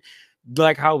win,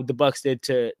 like how the Bucks did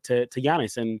to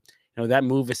Giannis? And that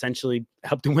move essentially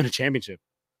helped them win a championship.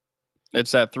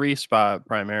 It's that 3 spot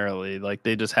primarily. Like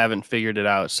they just haven't figured it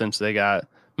out since they got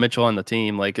Mitchell on the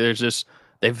team. Like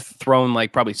they've thrown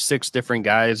like probably 6 different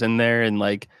guys in there, and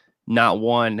like not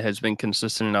one has been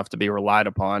consistent enough to be relied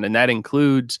upon. And that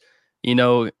includes,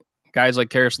 guys like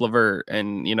Karis LeVert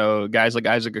and, guys like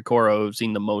Isaac Okoro who've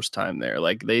seen the most time there.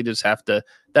 Like they just have to,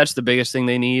 that's the biggest thing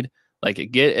they need.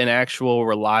 Like get an actual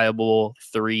reliable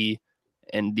 3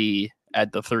 and D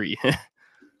at the 3.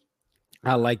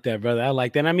 I like that, brother. I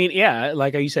like that. I mean, yeah,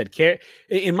 like you said,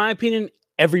 in my opinion,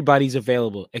 everybody's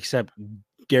available except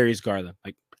Darius Garland.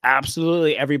 Like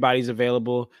absolutely everybody's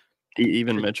available.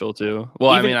 Even Mitchell too.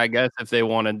 Well, I mean, I guess if they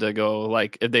wanted to go,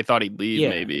 like if they thought he'd leave, yeah.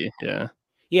 maybe, yeah.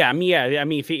 Yeah, I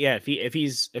mean, if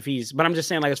he's, but I'm just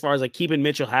saying, like, as far as like keeping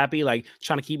Mitchell happy, like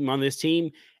trying to keep him on this team,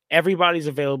 everybody's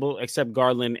available except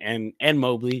Garland and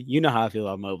Mobley. You know how I feel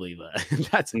about Mobley, but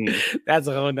that's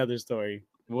a whole nother story.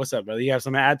 What's up, brother? You have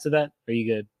something to add to that? Or are you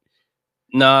good?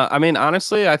 No, I mean,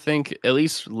 honestly, I think at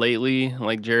least lately,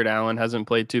 like Jared Allen hasn't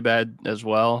played too bad as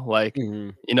well. Like,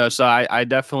 so I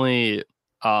definitely,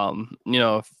 I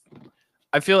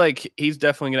feel like he's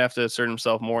definitely gonna have to assert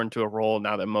himself more into a role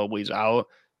now that Mobley's out.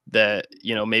 That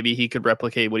maybe he could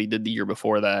replicate what he did the year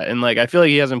before that, and like I feel like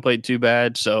he hasn't played too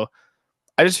bad. So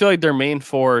I just feel like their main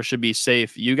 4 should be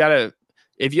safe. You gotta,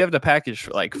 if you have to package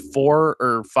like 4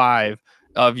 or 5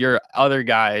 of your other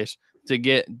guys to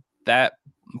get that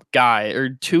guy or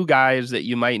 2 guys that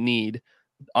you might need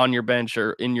on your bench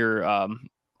or in your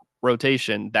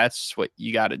rotation, that's what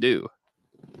you got to do.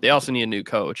 They also need a new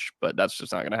coach, but that's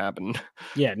just not going to happen.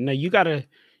 Yeah, no, you gotta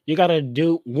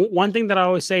do one thing that I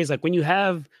always say is like when you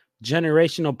have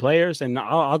generational players, and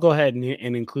I'll go ahead and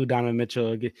include Donovan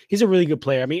Mitchell. He's a really good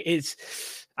player. I mean,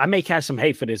 I may catch some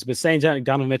hate for this, but saying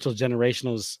Donovan Mitchell's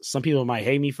generational, some people might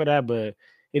hate me for that, but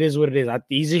it is what it is.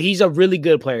 He's a really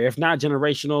good player, if not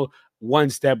generational, one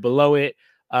step below it.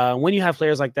 When you have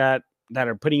players like that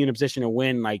are putting you in a position to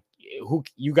win, like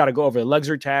you got to go over the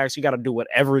luxury tax. You got to do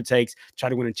whatever it takes, try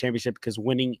to win a championship, because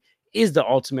winning is the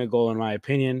ultimate goal, in my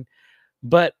opinion.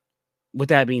 But with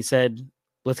that being said,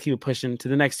 let's keep it pushing to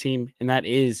the next team, and that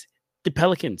is the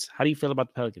Pelicans. How do you feel about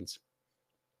the Pelicans?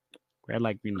 Red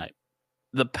light, green light.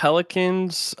 The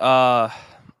Pelicans, I'm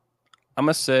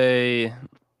gonna say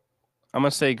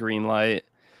green light.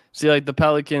 See, like the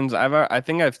Pelicans, I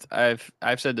think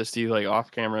I've said this to you like off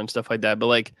camera and stuff like that, but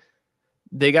like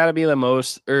they got to be the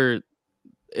most, or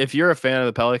if you're a fan of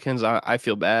the Pelicans, I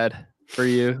feel bad for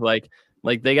you. Like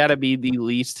they got to be the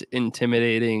least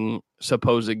intimidating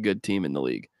supposed good team in the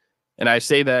league. And I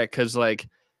say that because like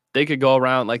they could go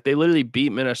around, like they literally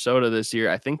beat Minnesota this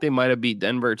year. I think they might have beat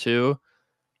Denver too.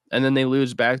 and then they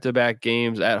lose back-to-back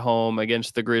games at home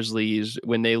against the Grizzlies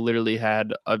when they literally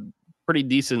had a pretty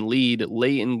decent lead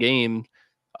late in game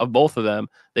of both of them.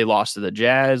 They lost to the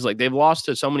Jazz. Like, they've lost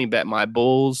to so many bet my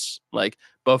Bulls. Like,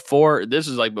 before this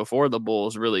is like before the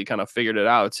Bulls really kind of figured it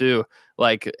out too.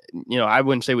 Like, I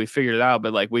wouldn't say we figured it out,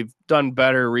 but like we've done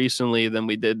better recently than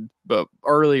we did but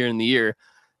earlier in the year.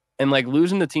 And like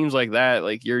losing to teams like that,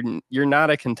 like you're not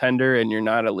a contender and you're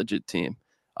not a legit team.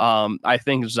 I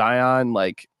think Zion,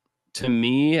 like, to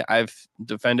me, I've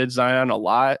defended Zion a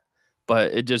lot,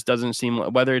 but it just doesn't seem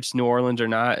like, whether it's New Orleans or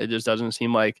not, it just doesn't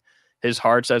seem like his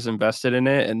heart's as invested in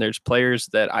it. And there's players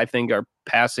that I think are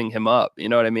passing him up. You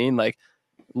know what I mean? Like,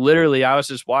 literally, I was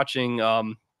just watching,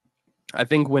 I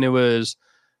think when it was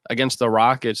against the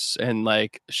Rockets and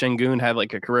like Şengün had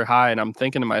like a career high, and I'm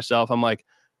thinking to myself, I'm like,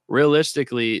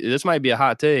 realistically, this might be a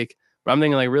hot take, but I'm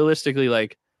thinking like realistically,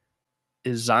 like,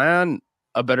 is Zion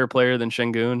a better player than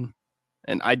Şengün?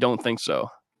 And I don't think so.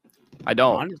 I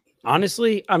don't.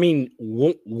 Honestly, I mean,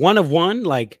 one of one,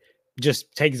 like,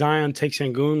 just take Zion, take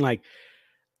Şengün. Like,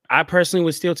 I personally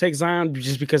would still take Zion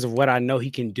just because of what I know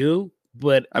he can do.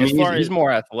 But I mean, he's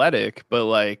more athletic, but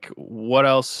like, what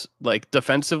else? Like,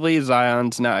 defensively,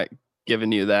 Zion's not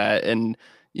giving you that. And,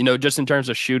 just in terms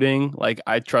of shooting, like,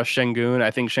 I trust Şengün. I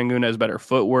think Şengün has better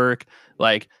footwork.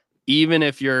 Like, even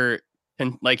if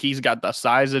like, he's got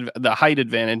the height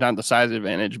advantage, not the size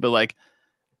advantage, but like,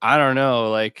 I don't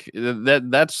know, like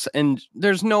and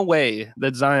there's no way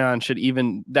that Zion should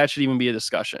even be a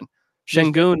discussion.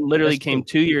 Şengün literally came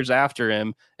 2 years after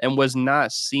him and was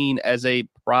not seen as a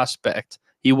prospect.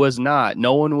 He was not.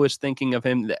 No one was thinking of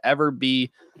him to ever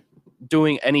be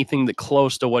doing anything that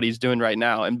close to what he's doing right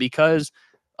now. And because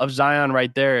of Zion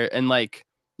right there, and like,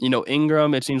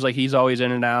 Ingram, it seems like he's always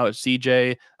in and out.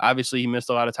 CJ, obviously he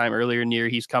missed a lot of time earlier in the year.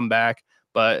 He's come back,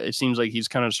 but it seems like he's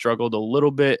kind of struggled a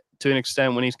little bit to an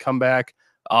extent when he's come back.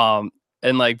 And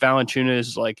like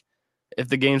Valanciunas, like, if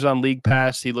the game's on League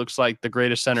Pass, he looks like the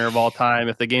greatest center of all time.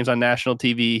 If the game's on national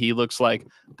TV, he looks like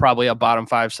probably a bottom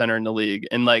 5 center in the league.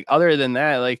 And like, other than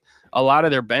that, like, a lot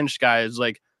of their bench guys,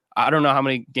 like, I don't know how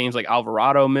many games like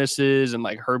Alvarado misses, and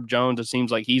like Herb Jones, it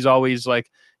seems like he's always like,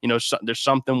 there's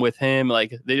something with him.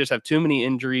 Like, they just have too many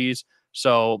injuries.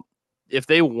 So if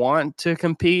they want to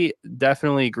compete,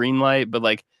 definitely green light, but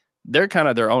like, they're kind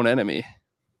of their own enemy.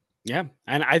 Yeah.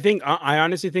 And I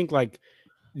honestly think, like,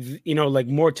 like,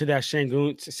 more to that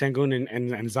Şengün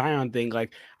and Zion thing.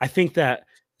 Like, I think that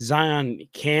Zion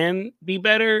can be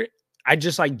better. I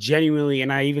just, like, genuinely,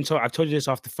 and I've told you this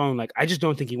off the phone, like, I just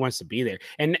don't think he wants to be there.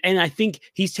 And I think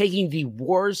he's taking the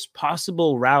worst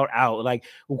possible route out. Like,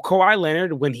 Kawhi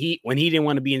Leonard, when he didn't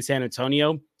want to be in San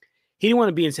Antonio, he didn't want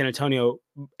to be in San Antonio,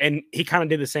 and he kind of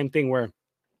did the same thing where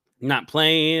not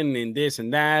playing and this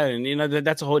and that, and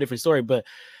that's a whole different story. But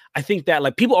I think that,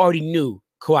 like, people already knew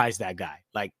Kawhi's that guy.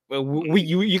 Like,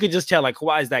 you could just tell, like,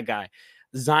 Kawhi's that guy.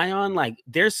 Zion, like,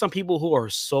 there's some people who are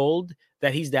sold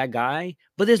that he's that guy,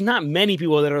 but there's not many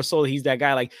people that are sold he's that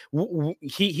guy. Like,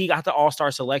 he got the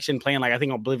All-Star selection playing, like, I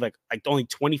believe like only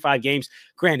 25 games.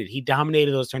 Granted, he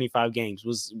dominated those 25 games,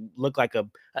 looked like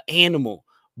an animal,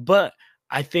 but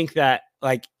I think that,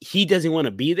 like, he doesn't want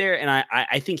to be there, and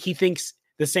I think he thinks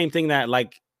the same thing that,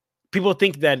 like, people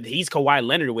think that he's Kawhi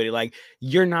Leonard with it. Like,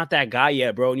 you're not that guy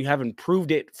yet, bro. And you haven't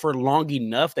proved it for long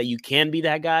enough that you can be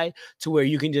that guy to where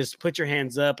you can just put your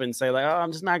hands up and say, like, oh,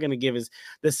 I'm just not going to give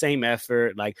the same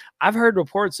effort. Like, I've heard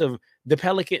reports of the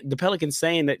Pelicans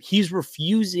saying that he's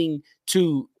refusing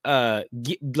to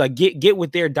get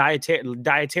with their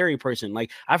dietary person.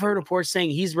 Like, I've heard reports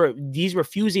saying he's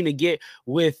refusing to get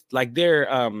with, like,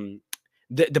 their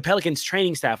the Pelicans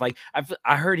training staff. Like,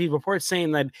 I heard he reports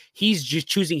saying that he's just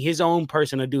choosing his own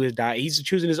person to do his diet. He's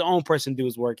choosing his own person to do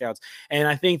his workouts. And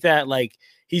I think that, like,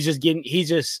 he's just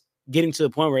getting to the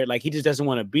point where, like, he just doesn't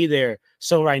want to be there.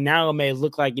 So right now it may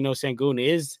look like, Şengün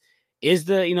is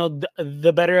the,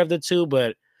 the better of the two,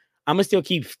 but I'm gonna still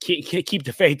keep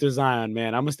the faith with Zion,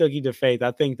 man. I'm gonna still keep the faith.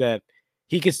 I think that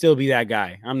he could still be that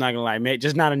guy. I'm not gonna lie, man.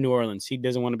 Just not in New Orleans. He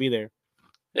doesn't want to be there.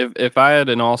 If I had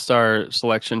an all-star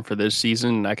selection for this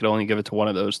season, I could only give it to one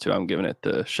of those two. I'm giving it to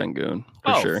Şengün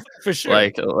for sure. For sure.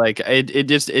 Like it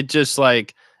just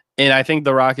like, and I think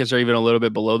the Rockets are even a little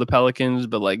bit below the Pelicans,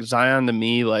 but like Zion, to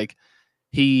me, like,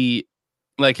 he,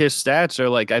 like, his stats are,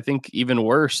 like, I think even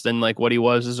worse than like what he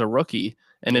was as a rookie,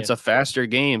 and it's a faster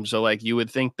game. So like, you would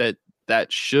think that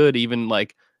should even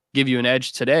like give you an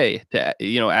edge today to,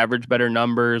 average better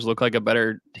numbers, look like a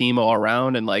better team all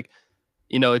around. And like,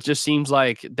 it just seems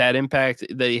like that impact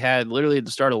that he had literally at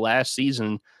the start of last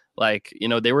season, like,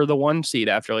 they were the 1 seed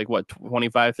after like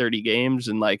 25, 30 games.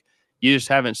 And like, you just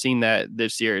haven't seen that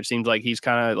this year. It seems like he's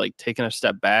kind of like taking a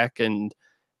step back, and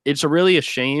it's really a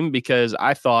shame because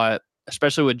I thought,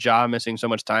 especially with Ja missing so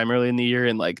much time early in the year,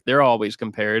 and like they're always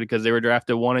compared because they were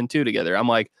drafted 1 and 2 together. I'm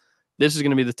like, this is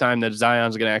going to be the time that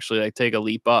Zion's going to actually like take a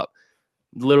leap up.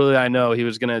 Literally, I know he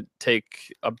was going to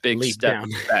take a big Leap step down.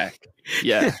 back.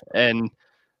 Yeah, and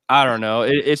I don't know.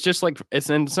 It's just like it's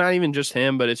not even just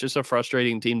him, but it's just a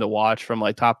frustrating team to watch from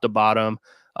like top to bottom.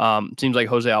 Seems like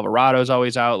Jose Alvarado is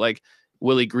always out. Like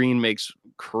Willie Green makes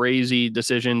crazy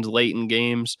decisions late in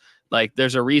games. Like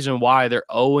there's a reason why they're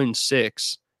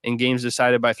 0-6 in games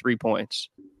decided by 3 points.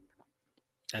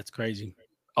 That's crazy.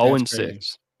 That's crazy.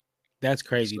 0-6. That's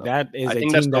crazy. So That is I a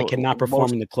think that's team that the cannot perform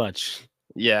most. in the clutch.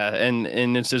 Yeah, and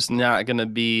it's just not going to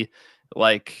be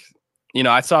like,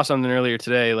 I saw something earlier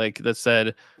today like that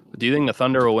said, do you think the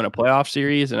Thunder will win a playoff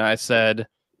series? And I said,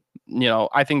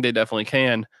 I think they definitely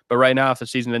can. But right now, if the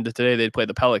season ended today, they'd play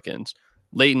the Pelicans.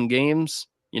 Late in games,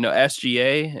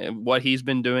 SGA and what he's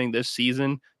been doing this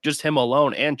season, just him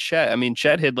alone, and Chet. I mean,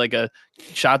 Chet hit like a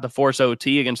shot to force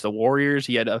OT against the Warriors.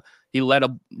 He led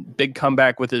a big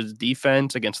comeback with his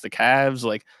defense against the Cavs.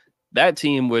 Like that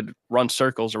team would run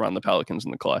circles around the Pelicans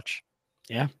in the clutch.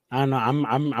 Yeah, I don't know.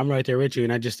 I'm right there with you,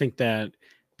 and I just think that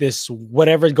this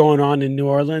whatever's going on in New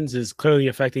Orleans is clearly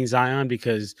affecting Zion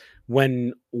because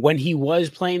when he was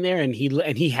playing there and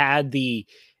he had the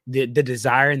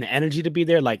desire and the energy to be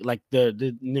there, like the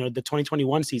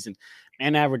 2021 season,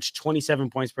 man averaged 27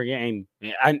 points per game.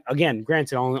 Again,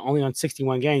 granted, only on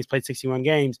 61 games, played 61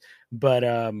 games, but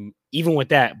even with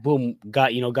that, boom,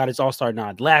 got his All-Star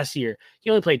nod. Last year, he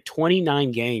only played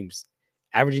 29 games,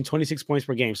 averaging 26 points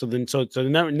per game. So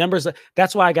the numbers,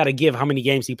 that's why I got to give how many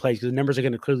games he plays because the numbers are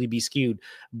going to clearly be skewed.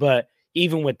 But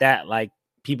even with that, like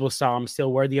people saw him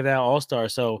still worthy of that All-Star.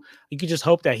 So you could just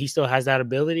hope that he still has that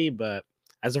ability. But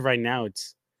as of right now,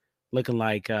 it's looking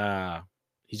like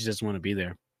he just doesn't want to be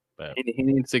there. But He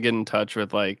needs to get in touch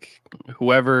with like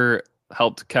whoever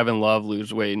helped Kevin Love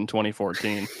lose weight in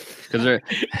 2014. Because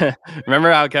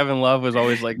remember how Kevin Love was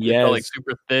always like it felt like yes,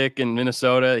 super thick in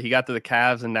Minnesota. He got to the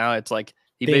Cavs, and now it's like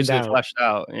he thinned basically out, fleshed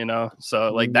out.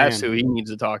 So like that's man. who he needs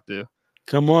to talk to.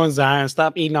 Come on, Zion.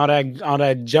 Stop eating all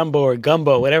that jumbo or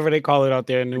gumbo, whatever they call it out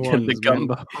there in New The Orleans, man.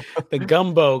 gumbo. The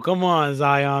gumbo. Come on,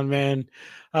 Zion, man.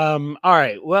 All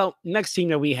right. Well, next team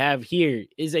that we have here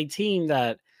is a team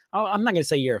that I'm not gonna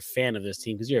say you're a fan of this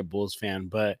team because you're a Bulls fan,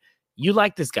 but you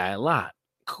like this guy a lot.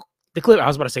 The Clippers. I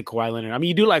was about to say Kawhi Leonard. I mean,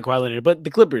 you do like Kawhi Leonard, but the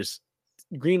Clippers.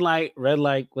 Green light, red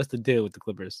light. What's the deal with the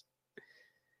Clippers?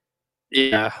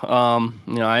 Yeah.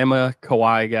 I am a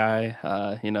Kawhi guy.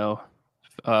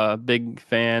 Big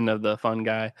fan of the fun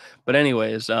guy. But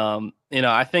anyways,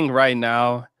 I think right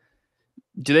now,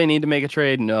 do they need to make a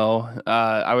trade? No.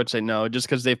 I would say no, just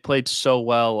because they've played so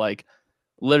well. Like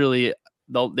literally,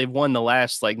 they've won the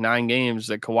last like 9 games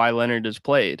that Kawhi Leonard has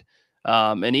played.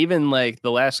 And even like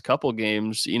the last couple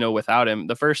games, without him,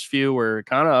 the first few were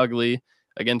kind of ugly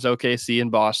against OKC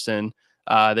and Boston.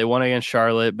 They won against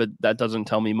Charlotte, but that doesn't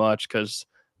tell me much because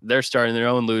they're starting their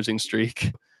own losing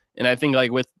streak. And I think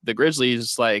like with the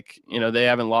Grizzlies, like, they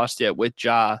haven't lost yet with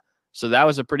Ja. So that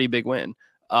was a pretty big win.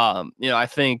 I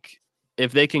think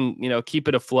if they can, keep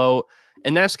it afloat,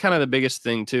 and that's kind of the biggest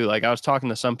thing too. Like I was talking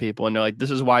to some people and they're like,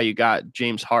 this is why you got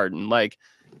James Harden. Like,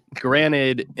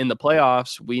 granted, in the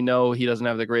playoffs, we know he doesn't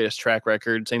have the greatest track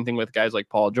record. Same thing with guys like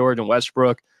Paul George and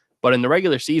Westbrook. But in the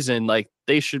regular season, like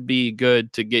they should be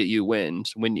good to get you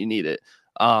wins when you need it.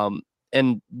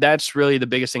 And that's really the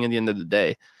biggest thing at the end of the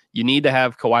day. You need to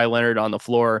have Kawhi Leonard on the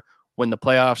floor when the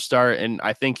playoffs start. And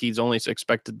I think he's only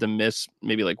expected to miss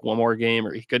maybe like one more game,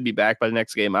 or he could be back by the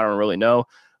next game. I don't really know.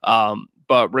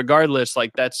 But regardless,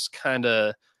 like that's kind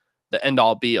of the end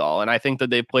all be all. And I think that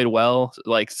they've played well,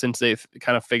 like since they've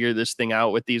kind of figured this thing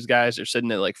out with these guys. They're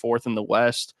sitting at like 4th in the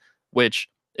West, which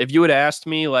if you would have asked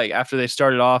me, like after they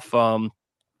started off,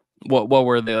 what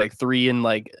were they, like 3 and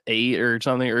like 8 or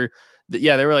something, or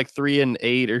yeah, they were like 3 and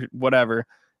 8 or whatever.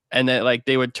 And that like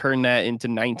they would turn that into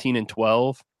 19 and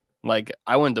 12. Like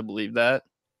I wouldn't have believed that.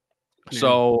 Yeah.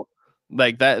 So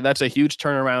like that's a huge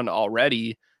turnaround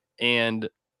already. And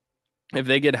if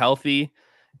they get healthy,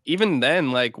 even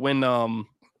then, like when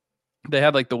they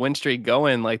had like the win streak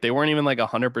going, like they weren't even like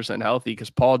 100% healthy because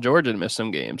Paul George had missed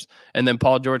some games, and then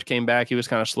Paul George came back. He was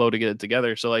kind of slow to get it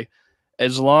together. So like,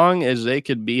 as long as they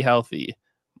could be healthy,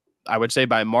 I would say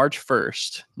by March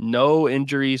 1st, no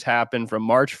injuries happen from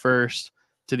March 1st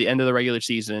to the end of the regular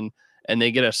season, and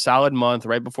they get a solid month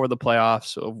right before the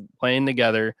playoffs of playing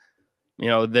together.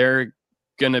 They're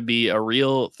going to be a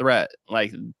real threat,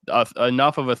 like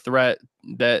enough of a threat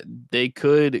that they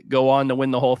could go on to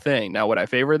win the whole thing. Now, would I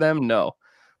favor them? No.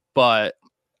 But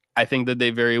I think that they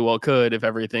very well could if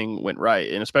everything went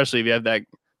right, and especially if you have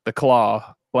the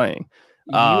claw playing.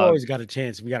 You always got a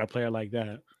chance if you got a player like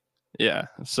that. Yeah.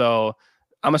 So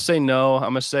I'm gonna say no. I'm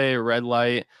gonna say red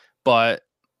light. But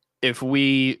if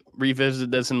we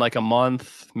revisit this in like a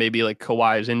month, maybe like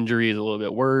Kawhi's injury is a little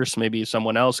bit worse, maybe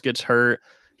someone else gets hurt,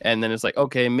 and then it's like,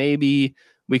 okay, maybe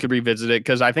we could revisit it.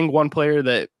 Because I think one player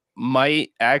that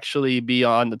might actually be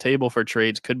on the table for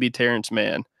trades could be Terrence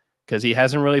Mann, because he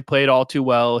hasn't really played all too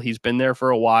well. He's been there for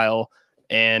a while,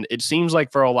 and it seems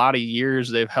like for a lot of years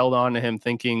they've held on to him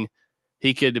thinking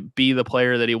he could be the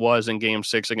player that he was in game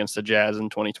 6 against the Jazz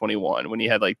in 2021 when he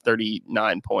had like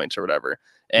 39 points or whatever.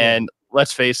 Yeah. And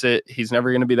let's face it, he's never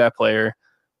going to be that player.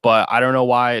 But I don't know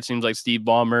why it seems like Steve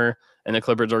Ballmer and the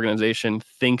Clippers organization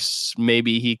thinks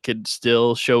maybe he could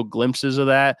still show glimpses of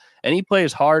that. And he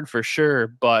plays hard for sure,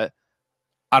 but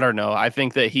I don't know. I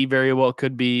think that he very well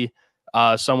could be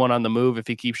someone on the move if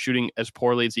he keeps shooting as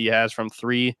poorly as he has from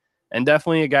 3. And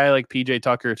definitely a guy like PJ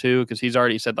Tucker too, because he's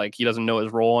already said like he doesn't know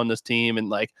his role on this team, and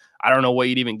like I don't know what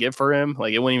you'd even get for him.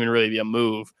 Like it wouldn't even really be a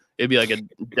move. It'd be like a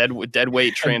dead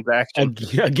weight A, transaction.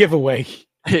 a giveaway.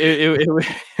 It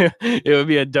would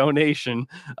be a donation.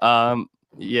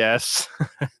 Yes,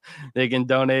 they can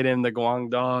donate him to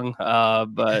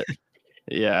Guangdong. But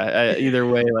yeah, either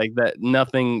way, like that,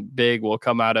 nothing big will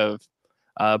come out of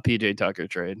PJ Tucker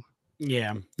trade.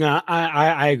 Yeah, no,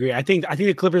 I agree. I think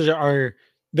the Clippers are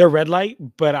they're red light,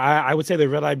 but I would say they're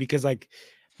red light because like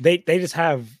they just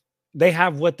have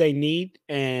what they need,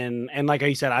 and like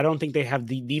I said, I don't think they have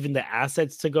even the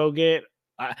assets to go get.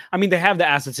 I mean, they have the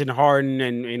assets in Harden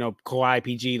and Kawhi,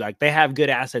 PG. Like they have good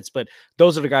assets, but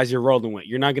those are the guys you're rolling with.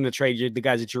 You're not going to trade the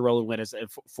guys that you're rolling with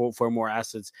for more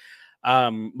assets.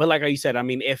 But like you said, I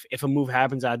mean, if a move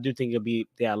happens, I do think it'll be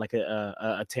like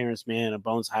a Terrence Mann, a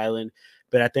Bones Highland.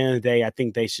 But at the end of the day, I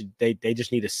think they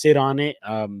just need to sit on it.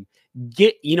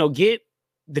 Get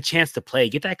the chance to play,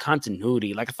 get that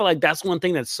continuity. Like I feel like that's one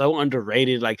thing that's so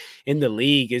underrated, like in the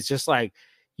league. It's just like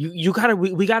we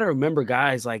gotta remember,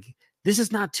 guys, like this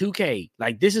is not 2K.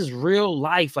 Like this is real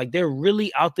life. Like they're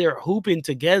really out there hooping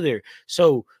together.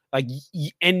 So like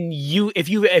if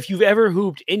you've ever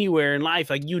hooped anywhere in life,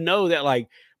 like that like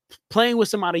playing with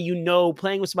somebody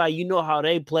how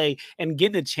they play, and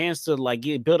getting a chance to like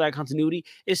build that continuity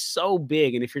is so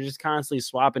big. And if you're just constantly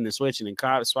swapping and switching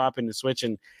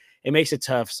it makes it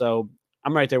tough. So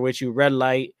I'm right there with you. Red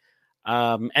light.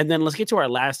 And then let's get to our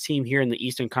last team here in the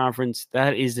Eastern Conference.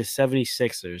 That is the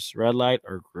 76ers. Red light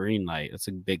or green light? That's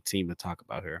a big team to talk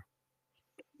about here.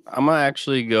 I'm gonna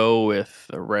actually go with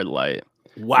a red light.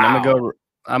 Wow. And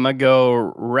I'm gonna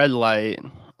go red light.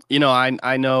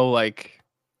 I know like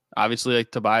obviously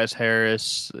like Tobias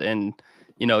Harris, and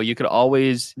you could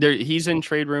always he's in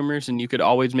trade rumors, and you could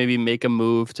always maybe make a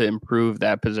move to improve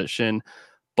that position.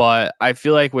 But I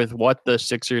feel like with what the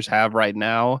Sixers have right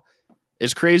now,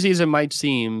 as crazy as it might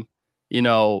seem, and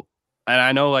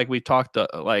I know like we talked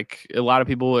like a lot of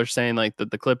people are saying like that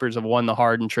the Clippers have won the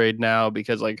Harden trade now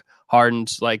because like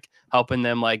Harden's like helping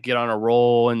them like get on a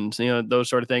roll and those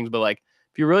sort of things. But like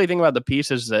if you really think about the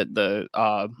pieces that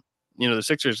the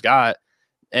Sixers got,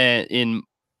 and in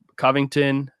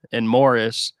Covington and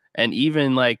Morris, and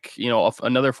even like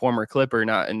another former Clipper,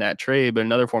 not in that trade, but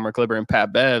another former Clipper and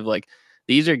Pat Bev, like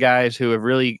these are guys who have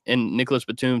really, and Nicholas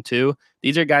Batum too.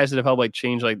 These are guys that have helped like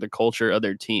change like the culture of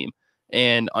their team.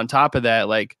 And on top of that,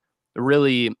 like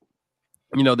really,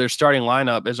 their starting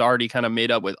lineup is already kind of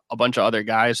made up with a bunch of other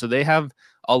guys. So they have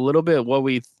a little bit of what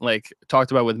we like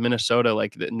talked about with Minnesota,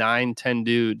 like the 9-10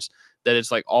 dudes that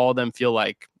it's like all of them feel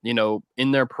like,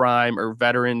 in their prime or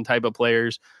veteran type of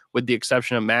players, with the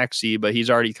exception of Maxey, but he's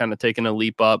already kind of taken a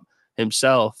leap up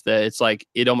himself, that it's like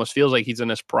it almost feels like he's in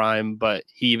his prime, but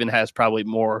he even has probably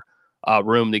more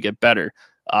room to get better.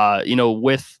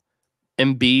 With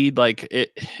Embiid, like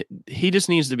he just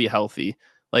needs to be healthy.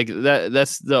 Like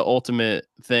that's the ultimate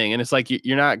thing. And it's like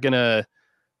you're not gonna,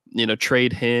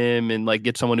 trade him and like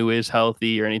get someone who is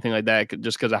healthy or anything like that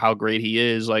just because of how great he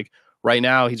is. Like right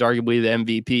now, he's arguably the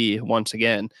MVP once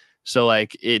again. So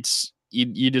like it's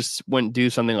you just wouldn't do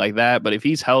something like that. But if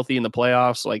he's healthy in the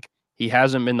playoffs, like he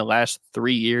hasn't been the last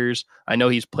 3 years. I know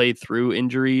he's played through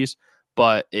injuries,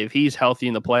 but if he's healthy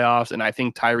in the playoffs, and I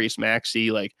think Tyrese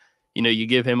Maxey, like, you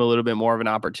give him a little bit more of an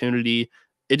opportunity.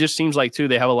 It just seems like too,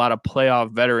 they have a lot of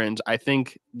playoff veterans. I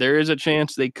think there is a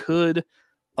chance they could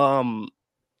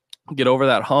get over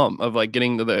that hump of like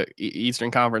getting to the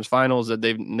Eastern Conference Finals that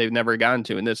they've never gotten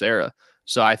to in this era.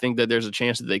 So I think that there's a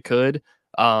chance that they could.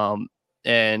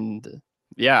 And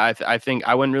yeah, I think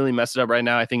I wouldn't really mess it up right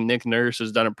now. I think Nick Nurse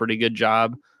has done a pretty good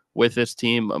job with this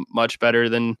team, much better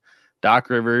than Doc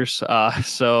Rivers.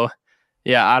 So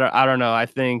Yeah, I don't know. I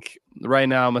think right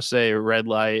now I'm gonna say red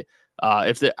light.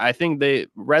 I think they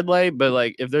red light, but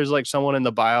like if there's like someone in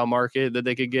the buyout market that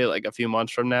they could get like a few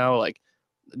months from now, like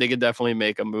they could definitely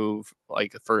make a move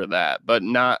like for that, but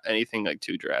not anything like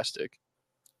too drastic.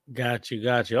 Got you.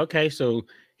 Okay, so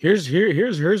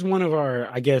here's one of our,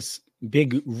 I guess,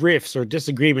 big riffs or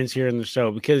disagreements here in the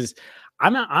show, because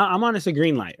I'm on this a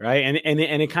green light, right? And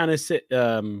it kind of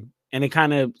and it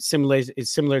kind of simulates,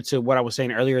 it's similar to what I was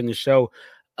saying earlier in the show,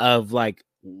 of like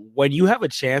when you have a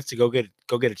chance to go get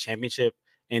a championship.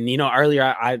 And earlier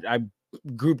I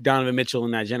grouped Donovan Mitchell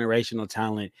in that generational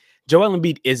talent. Joel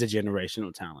Embiid is a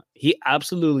generational talent. He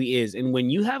absolutely is. And when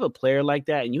you have a player like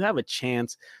that and you have a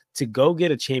chance to go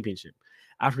get a championship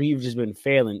after you've just been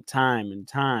failing time and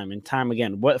time and time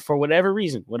again, what for whatever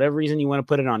reason you want to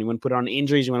put it on, you want to put it on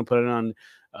injuries, you want to put it on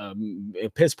a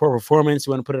piss poor performance,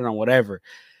 you want to put it on whatever,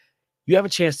 you have a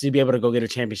chance to be able to go get a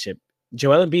championship.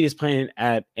 Joel Embiid is playing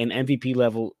at an MVP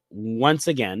level once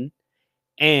again,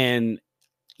 and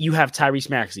you have Tyrese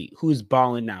Maxey who's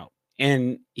balling out.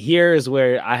 And here is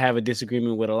where I have a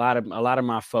disagreement with a lot of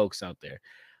my folks out there.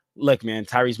 Look, man,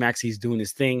 Tyrese Maxey's doing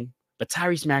his thing, but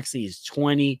Tyrese Maxey is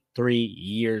 23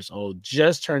 years old,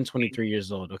 just turned 23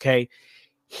 years old. Okay.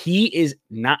 He is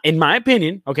not, in my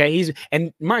opinion, okay.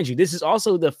 And mind you, this is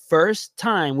also the first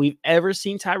time we've ever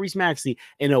seen Tyrese Maxey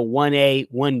in a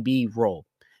 1A, 1B role.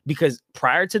 Because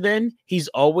prior to then, he's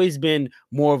always been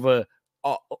more of a,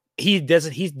 uh, he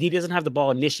doesn't have the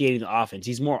ball initiating the offense.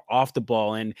 He's more off the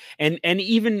ball. And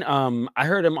even I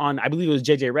heard him on, I believe it was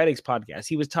JJ Redick's podcast.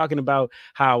 He was talking about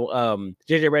how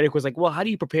JJ Redick was like, well, how do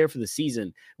you prepare for the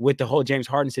season with the whole James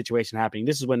Harden situation happening?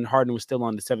 This is when Harden was still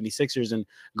on the 76ers and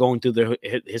going through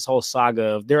his whole saga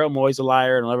of Daryl Morey's a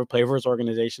liar and I'll never play for his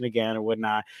organization again or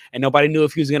whatnot. And nobody knew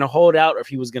if he was going to hold out or if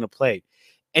he was going to play.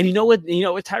 And you know what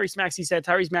Tyrese Maxey said?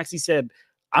 Tyrese Maxey said,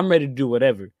 I'm ready to do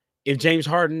whatever. If James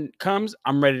Harden comes,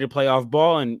 I'm ready to play off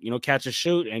ball and catch a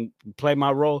shoot and play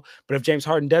my role. But if James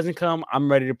Harden doesn't come,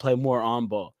 I'm ready to play more on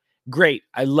ball. Great.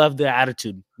 I love the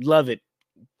attitude. Love it.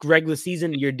 Regular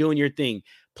season, you're doing your thing.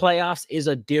 Playoffs is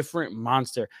a different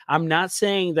monster. I'm not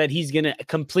saying that he's going to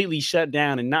completely shut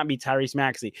down and not be Tyrese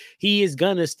Maxey. He is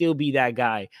going to still be that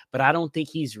guy, but I don't think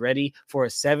he's ready for a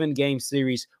 7-game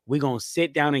series. We're going to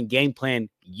sit down and game plan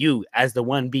you as the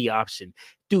 1B option.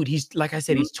 Dude, he's, like I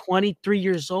said, he's 23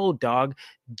 years old, dog.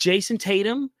 Jason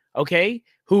Tatum, okay,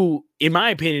 who, in my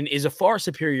opinion, is a far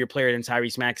superior player than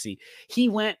Tyrese Maxey. He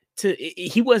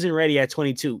wasn't ready at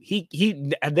 22.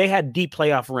 They had deep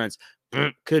playoff runs.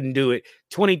 Couldn't do it.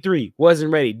 23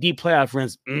 wasn't ready. Deep playoff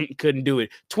runs. Couldn't do it.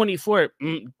 24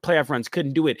 playoff runs.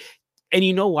 Couldn't do it. And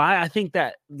you know why? I think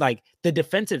that like the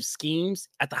defensive schemes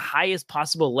at the highest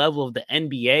possible level of the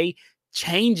NBA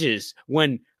changes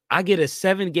when I get a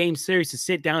 7-game series to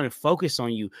sit down and focus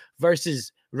on you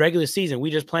versus regular season. We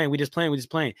just playing.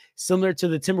 Similar to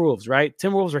the Timberwolves, right?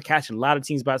 Timberwolves are catching a lot of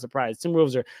teams by surprise.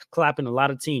 Timberwolves are clapping a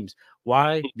lot of teams.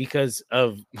 Why? Because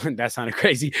of that sounded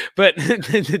crazy, but the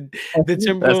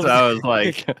Timberwolves. That's what I was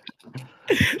like.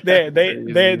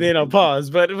 they don't pause.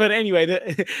 But anyway,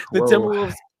 the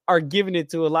Timberwolves are giving it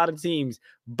to a lot of teams.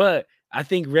 But I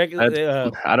think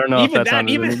regular. I don't know even if that that.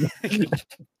 Even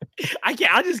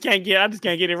I just can't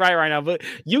get it right now. But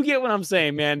you get what I'm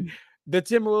saying, man. The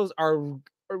Timberwolves are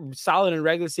solid in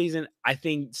regular season. I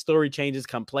think story changes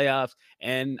come playoffs.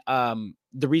 And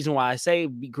the reason why I say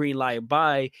green light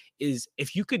buy is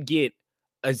if you could get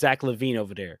a Zach LaVine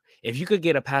over there, if you could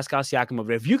get a Pascal Siakam over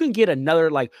there, if you can get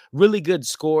another like really good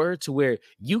scorer to where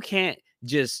you can't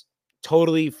just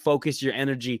totally focus your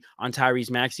energy on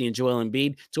Tyrese Maxey and Joel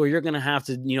Embiid to where you're going to have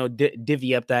to,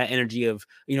 divvy up that energy of,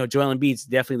 Joel Embiid's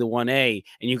definitely the 1A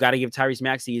and you got to give Tyrese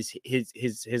Maxey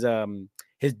his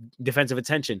defensive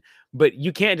attention. But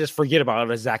you can't just forget about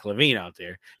a Zach LaVine out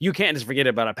there. You can't just forget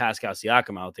about a Pascal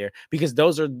Siakam out there because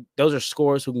those are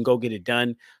scorers who can go get it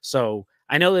done. So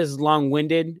I know this is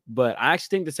long-winded, but I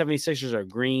actually think the 76ers are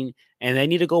green and they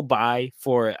need to go buy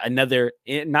for another,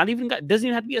 doesn't even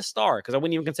have to be a star because I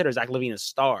wouldn't even consider Zach LaVine a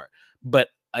star, but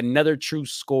another true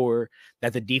scorer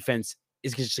that the defense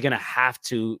is just going to have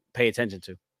to pay attention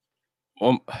to.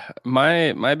 Well,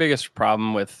 my biggest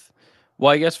problem with,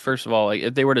 well, I guess first of all, like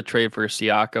if they were to trade for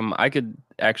Siakam, I could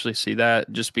actually see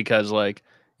that just because, like,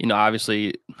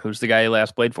 obviously, who's the guy he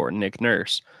last played for? Nick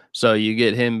Nurse. So you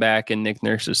get him back in Nick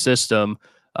Nurse's system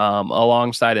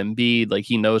alongside Embiid, like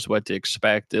he knows what to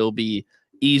expect. It'll be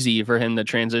easy for him to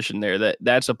transition there.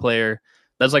 That's a player.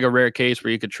 That's like a rare case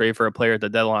where you could trade for a player at the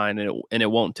deadline and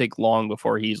it won't take long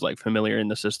before he's like familiar in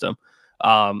the system.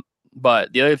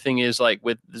 But the other thing is like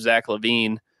with Zach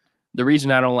LaVine, the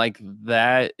reason I don't like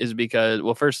that is because,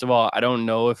 well, first of all, I don't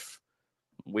know if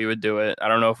we would do it. I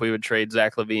don't know if we would trade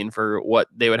Zach LaVine for what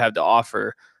they would have to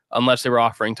offer, unless they were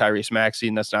offering Tyrese Maxey,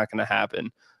 and that's not going to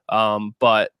happen.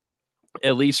 But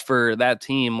at least for that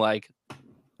team, like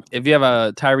if you have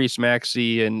a Tyrese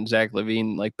Maxey and Zach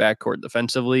LaVine like backcourt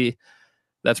defensively,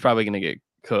 that's probably going to get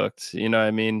cooked. You know what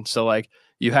I mean? So like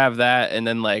you have that, and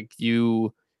then like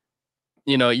you're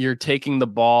taking the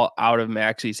ball out of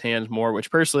Maxey's hands more,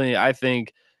 which personally I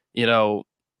think, me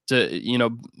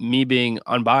being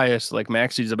unbiased, like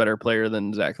Maxey's a better player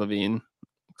than Zach LaVine,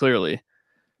 clearly.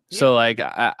 Yeah. So like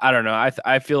I don't know.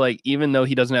 I feel like even though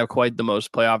he doesn't have quite the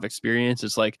most playoff experience,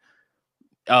 it's like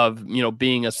of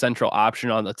being a central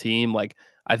option on the team. Like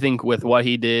I think with what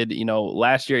he did,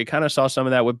 last year he kind of saw some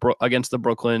of that with against the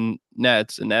Brooklyn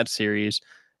Nets in that series,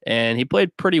 and he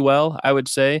played pretty well, I would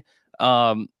say.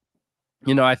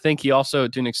 I think he also,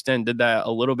 to an extent, did that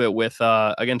a little bit with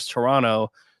against Toronto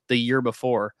the year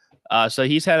before. So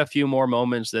he's had a few more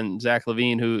moments than Zach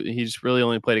LaVine, who he's really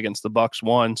only played against the Bucks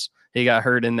once. He got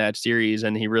hurt in that series,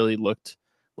 and he really looked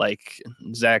like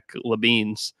Zach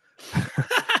LaVine's.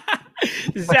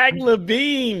 Zach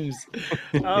LaVine's.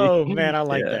 Oh man, I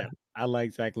like that. I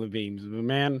like Zach LaVine's,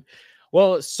 man.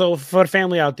 Well, so for the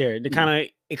family out there,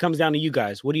 it comes down to you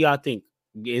guys. What do y'all think?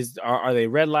 Are they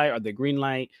red light? Are they green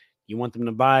light? You want them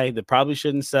to buy? They probably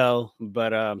shouldn't sell.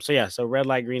 But so red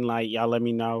light, green light. Y'all let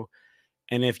me know.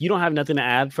 And if you don't have nothing to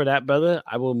add for that, brother,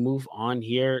 I will move on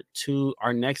here to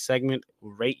our next segment,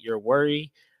 Rate Your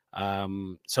Worry.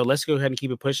 So let's go ahead and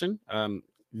keep it pushing.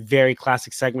 Very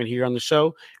classic segment here on the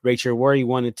show. Rate Your Worry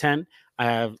 1 to 10. I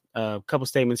have a couple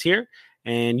statements here,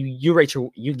 and you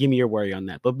give me your worry on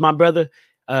that. But my brother,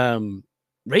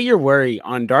 rate your worry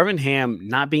on Darvin Ham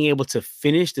not being able to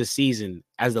finish the season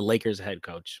as the Lakers head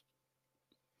coach.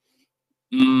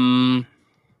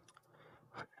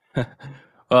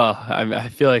 Well, I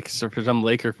feel like for some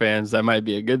Laker fans that might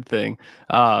be a good thing,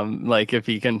 like if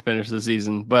he can finish the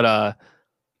season. But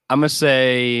I'm gonna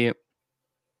say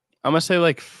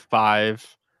like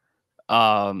 5,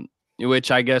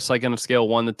 which I guess like on a scale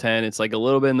 1 to 10, it's like a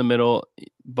little bit in the middle,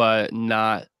 but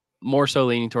not more so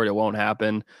leaning toward it won't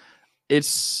happen.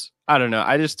 I don't know.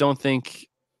 I just don't think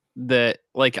that,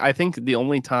 like, I think the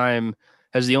only time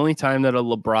that a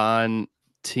LeBron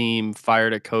team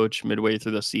fired a coach midway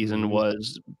through the season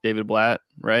was David Blatt,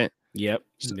 right? Yep.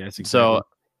 That's exactly. So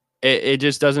it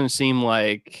just doesn't seem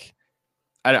like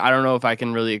I don't know if I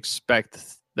can really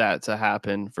expect that to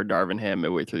happen for Darvin Ham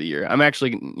midway through the year. I'm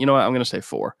actually, you know what? I'm going to say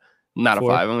 4, not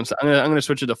 4. A 5. I'm going to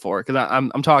switch it to 4 because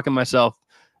I'm talking myself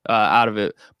out of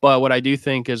it. But what I do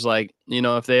think is, like,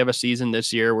 if they have a season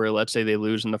this year where, let's say, they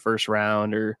lose in the first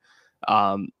round or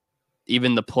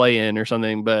even the play-in or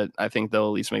something, but I think they'll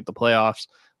at least make the playoffs.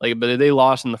 Like, but if they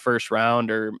lost in the first round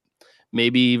or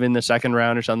maybe even the second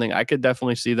round or something, I could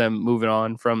definitely see them moving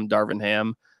on from Darvin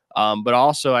Ham. But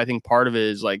also, I think part of it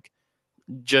is like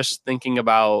just thinking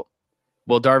about,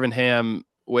 well, Darvin Ham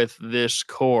with this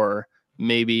core,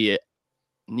 maybe,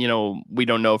 we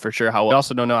don't know for sure how. We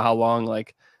also don't know how long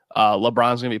like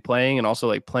LeBron's going to be playing, and also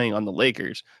like playing on the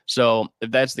Lakers. So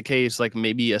if that's the case, like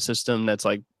maybe a system that's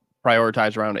like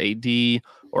prioritized around AD,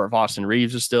 or if Austin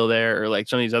Reeves is still there, or like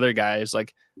some of these other guys,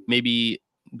 like maybe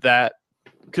that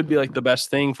could be like the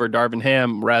best thing for Darvin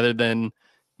Ham rather than,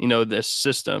 this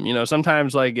system.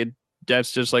 Sometimes like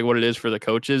that's just like what it is for the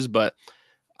coaches. But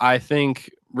I think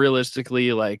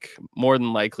realistically, like more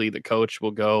than likely the coach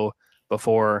will go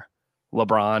before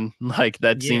LeBron. Like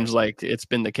that seems like it's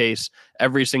been the case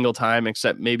every single time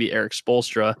except maybe Eric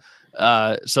Spoelstra.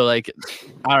 So like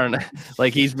I don't know,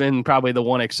 like he's been probably the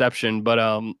one exception, but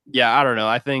I don't know.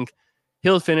 I think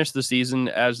he'll finish the season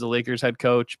as the Lakers head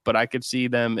coach, but I could see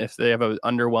them, if they have an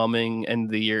underwhelming end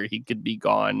of the year, he could be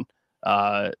gone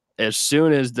as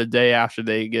soon as the day after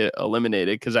they get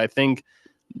eliminated, because I think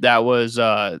that was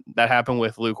that happened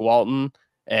with Luke Walton.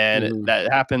 And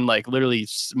that happened like literally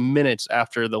minutes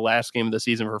after the last game of the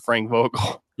season for Frank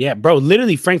Vogel. Yeah, bro.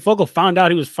 Literally, Frank Vogel found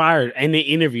out he was fired in the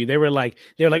interview. They were like,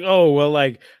 oh, well,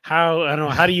 like,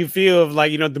 how do you feel of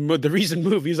like, the recent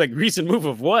move? He's like, recent move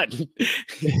of what?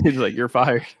 He's like, you're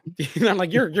fired. I'm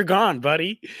like, you're gone,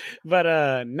 buddy.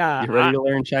 But nah, you're ready to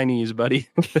learn Chinese, buddy.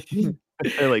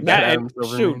 Like that.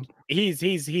 Shoot,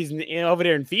 he's over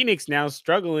there in Phoenix now,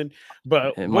 struggling.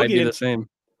 But it might be the same.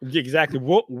 Exactly.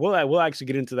 We'll actually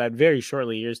get into that very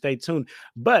shortly here. Stay tuned.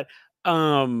 But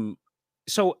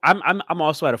so I'm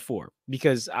also at a 4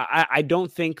 because I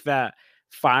don't think that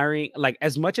firing, like,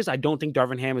 as much as I don't think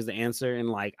Darvin Ham is the answer, and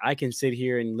like I can sit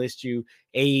here and list you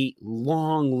a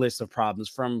long list of problems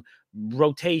from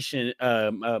rotation,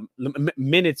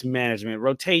 minutes management,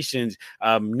 rotations,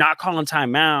 not calling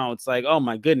timeouts, like, oh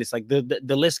my goodness, like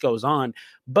the list goes on.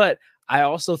 But I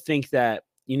also think that,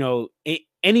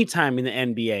 anytime in the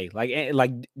NBA,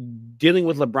 like dealing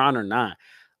with LeBron or not,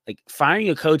 like firing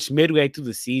a coach midway through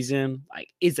the season, like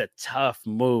is a tough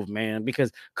move, man,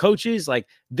 because coaches, like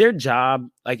their job,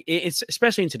 like it's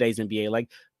especially in today's NBA, like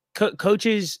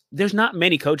coaches, there's not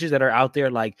many coaches that are out there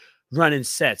like running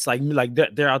sets, like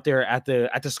they're out there at the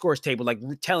scores table, like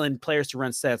telling players to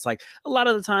run sets. Like a lot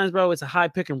of the times, bro, it's a high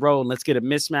pick and roll, and let's get a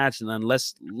mismatch, and then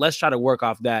let's try to work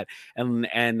off that, and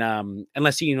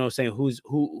let's see, saying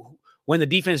who when the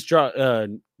defense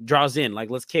draws in, like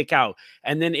let's kick out,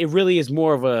 and then it really is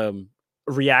more of a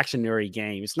reactionary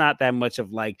game. It's not that much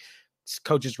of like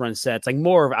coaches run sets, like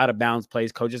more of out of bounds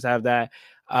plays. Coaches have that,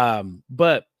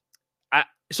 but I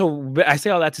say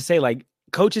all that to say, like,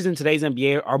 coaches in today's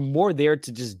NBA are more there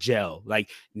to just gel. Like,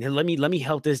 let me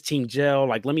help this team gel.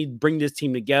 Like, let me bring this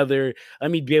team together.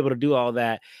 Let me be able to do all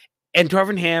that. And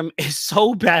Darvin Ham is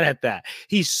so bad at that.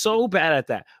 He's so bad at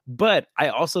that. But I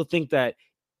also think that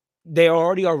they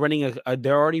already are running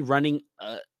they're already running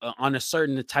on a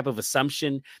certain type of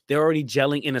assumption. They're already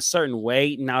gelling in a certain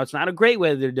way. Now, it's not a great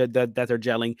way that they're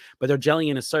gelling, but they're gelling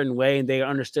in a certain way, and they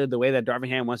understood the way that Darvin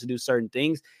Ham wants to do certain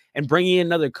things. And bringing in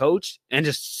another coach and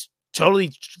just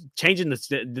totally changing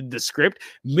the script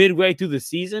midway through the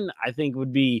season, I think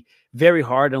would be very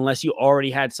hard unless you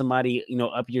already had somebody,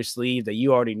 up your sleeve that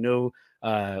you already knew.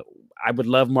 I would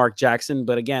love Mark Jackson,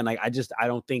 but again, like I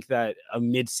don't think that a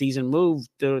mid-season move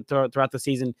throughout the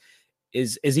season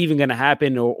is even going to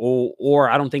happen, or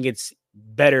I don't think it's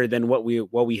better than what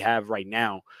we have right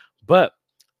now. But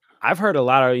I've heard a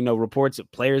lot of, reports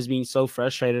of players being so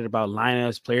frustrated about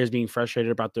lineups, players being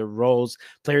frustrated about their roles,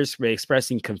 players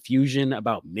expressing confusion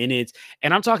about minutes.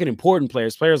 And I'm talking important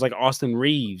players like Austin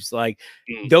Reeves, like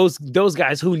those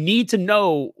guys who need to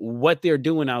know what they're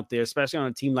doing out there, especially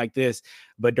on a team like this.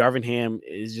 But Darvin Ham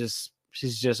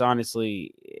she's just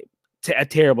honestly a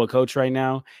terrible coach right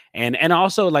now. And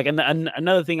also, like,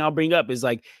 another thing I'll bring up is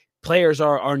like players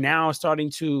are now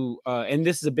starting to and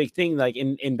this is a big thing, like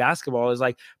in basketball, is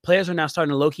like players are now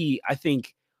starting to low-key, I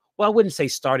think, well, I wouldn't say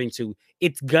starting to,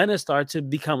 it's gonna start to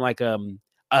become like a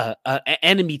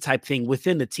enemy type thing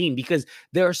within the team, because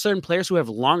there are certain players who have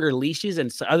longer leashes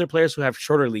and other players who have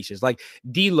shorter leashes, like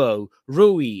D'Lo,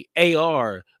 Rui,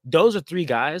 AR. Those are three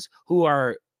guys who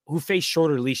face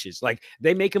shorter leashes. Like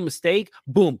they make a mistake,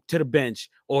 boom, to the bench,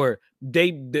 or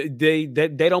they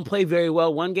don't play very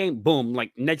well one game, boom,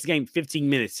 like next game 15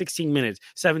 minutes, 16 minutes,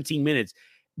 17 minutes.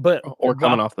 But or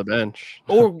coming off the bench.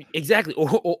 Or exactly,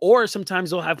 or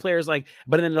sometimes they'll have players like,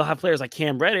 but then they'll have players like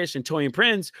Cam Reddish and Taurean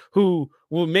Prince who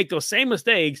will make those same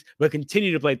mistakes but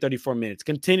continue to play 34 minutes,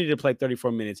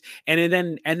 and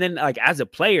then like as a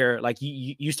player, like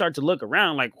you start to look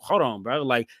around like, hold on, bro,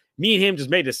 like me and him just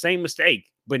made the same mistake,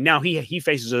 but now he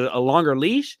faces a longer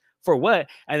leash for what?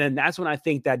 And then that's when I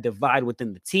think that divide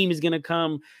within the team is going to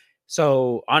come.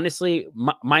 So honestly,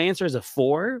 my answer is a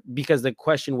 4, because the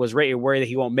question was rated worried that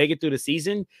he won't make it through the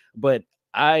season. But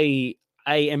I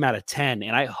am at a 10,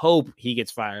 and I hope he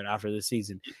gets fired after the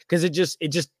season, because it's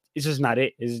just not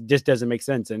it. It just doesn't make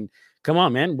sense. And come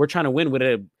on, man, we're trying to win with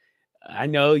a. I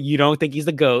know you don't think he's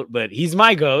the GOAT, but he's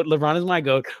my GOAT. LeBron is my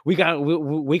GOAT. We got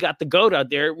the GOAT out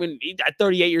there at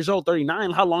 38 years old, 39.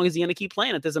 How long is he going to keep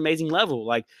playing at this amazing level?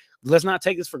 Like, let's not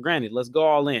take this for granted. Let's go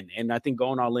all in. And I think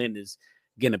going all in is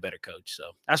getting a better coach. So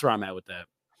that's where I'm at with that.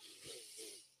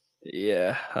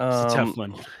 Yeah. It's a tough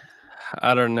one.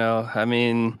 I don't know. I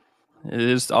mean, it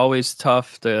is always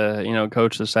tough to,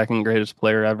 coach the second greatest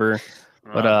player ever.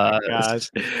 But oh my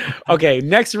gosh. Okay,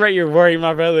 next rate your worry,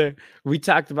 my brother. We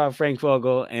talked about Frank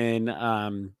Vogel, and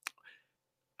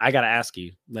I gotta ask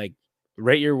you, like,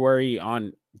 rate your worry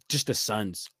on just the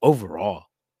Suns overall.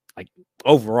 Like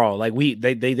overall, like we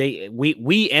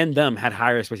and them had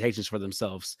higher expectations for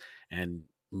themselves, and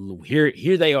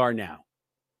here they are now.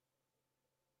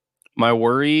 My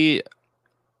worry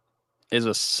is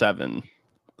a 7.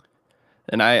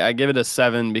 And I give it a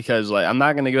 7 because, like, I'm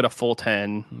not going to go to full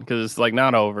 10 because it's, like,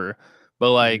 not over.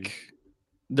 But, like,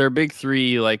 their big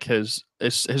three, like, has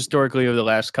historically over the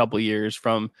last couple of years,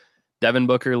 from Devin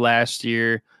Booker last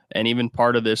year and even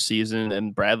part of this season,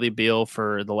 and Bradley Beal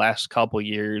for the last couple of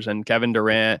years, and Kevin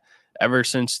Durant ever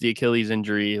since the Achilles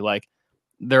injury, like,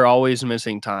 they're always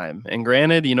missing time. And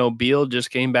granted, Beal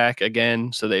just came back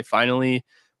again, so they finally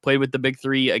played with the big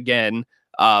three again.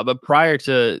 But prior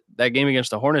to that game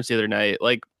against the Hornets the other night,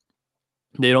 like,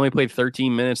 they'd only played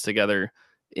 13 minutes together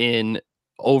in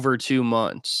over 2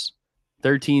 months.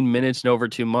 13 minutes in over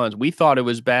 2 months. We thought it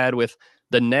was bad with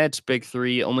the Nets big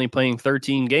three only playing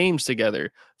 13 games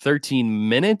together. 13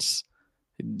 minutes?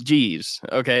 Geez.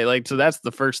 Okay. Like, so that's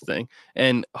the first thing.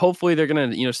 And hopefully they're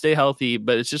going to, stay healthy,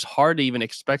 but it's just hard to even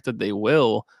expect that they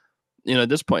will, at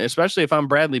this point, especially if I'm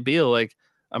Bradley Beal. Like,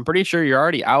 I'm pretty sure you're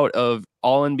already out of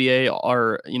all NBA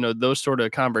or, those sort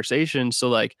of conversations. So,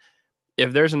 like,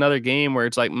 if there's another game where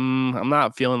it's like, I'm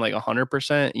not feeling like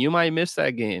 100%, you might miss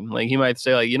that game. Like, he might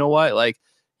say, like, you know what, like,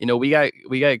 we got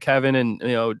Kevin and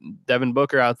Devin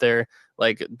Booker out there,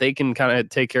 like they can kind of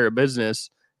take care of business,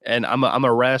 and I'm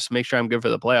a rest, make sure I'm good for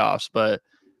the playoffs. But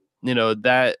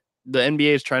that the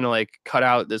NBA is trying to like cut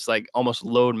out this like almost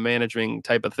load managing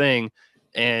type of thing,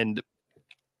 and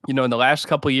in the last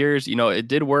couple of years, it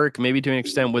did work maybe to an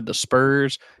extent with the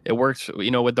Spurs. It worked,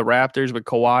 with the Raptors with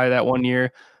Kawhi that one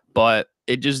year, but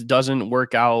it just doesn't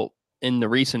work out in the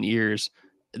recent years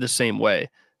the same way.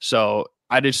 So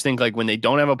I just think like when they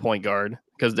don't have a point guard,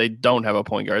 because they don't have a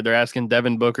point guard, they're asking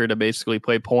Devin Booker to basically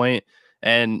play point,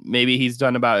 and maybe he's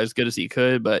done about as good as he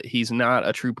could, but he's not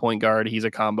a true point guard. He's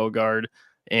a combo guard.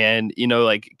 And,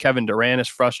 like Kevin Durant is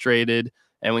frustrated.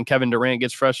 And when Kevin Durant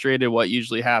gets frustrated, what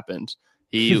usually happens?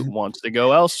 He wants to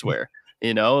go elsewhere.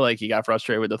 Like he got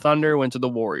frustrated with the Thunder, went to the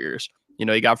Warriors.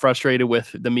 He got frustrated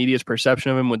with the media's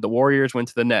perception of him with the Warriors, went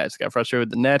to the Nets. Got frustrated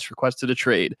with the Nets, requested a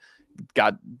trade.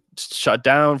 Got shut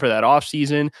down for that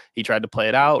offseason. He tried to play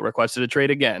it out, requested a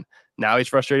trade again. Now he's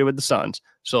frustrated with the Suns.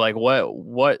 So, like,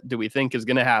 what do we think is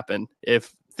going to happen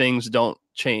if things don't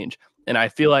change? And I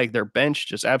feel like their bench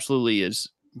just absolutely is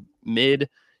mid,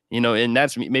 and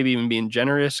that's maybe even being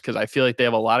generous, because I feel like they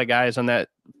have a lot of guys on that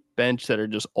bench that are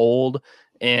just old.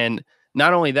 And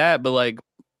not only that, but like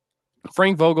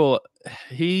Frank Vogel,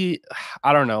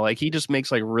 I don't know, like he just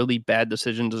makes like really bad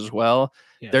decisions as well.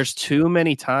 Yes. There's too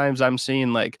many times I'm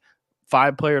seeing like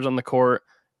 5 players on the court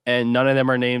and none of them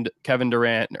are named Kevin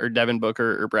Durant or Devin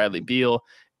Booker or Bradley Beal.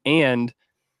 And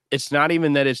it's not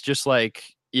even that it's just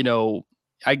like,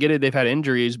 I get it, they've had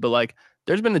injuries, but like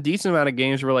there's been a decent amount of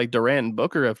games where like Durant and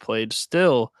Booker have played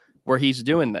still where he's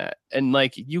doing that. And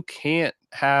like you can't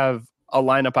have a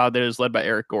lineup out there that's led by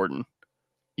Eric Gordon.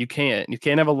 You can't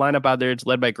have a lineup out there that's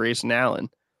led by Grayson Allen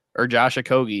or Josh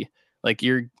Okogie. Like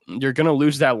you're gonna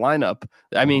lose that lineup.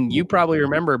 I mean, you probably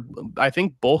remember, I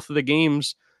think both of the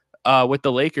games with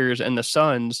the Lakers and the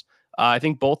Suns, I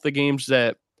think both the games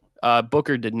that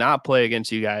Booker did not play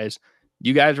against you guys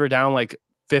were down like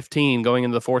 15 going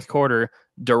into the fourth quarter.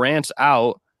 Durant's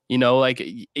out, like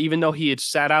even though he had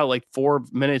sat out like 4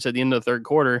 minutes at the end of the third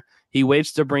quarter, he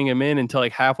waits to bring him in until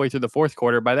like halfway through the fourth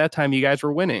quarter. By that time, you guys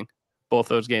were winning both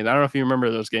those games. I don't know if you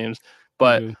remember those games,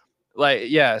 but like,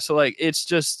 yeah. So like, it's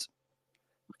just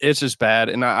bad.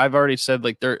 And I've already said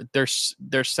like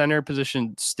their center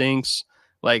position stinks.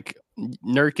 Like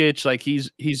Nurkic, like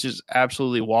he's just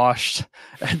absolutely washed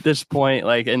at this point.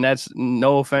 Like, and that's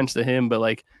no offense to him, but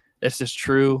like, it's just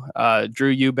true. Drew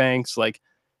Eubanks, like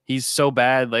he's so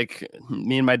bad. Like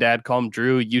me and my dad call him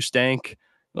Drew, you stank.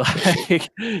 Like,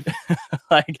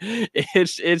 like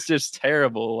it's just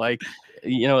terrible. Like,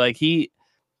 like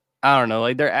I don't know,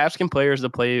 like they're asking players to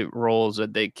play roles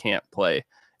that they can't play,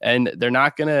 and they're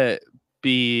not going to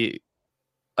be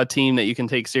a team that you can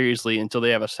take seriously until they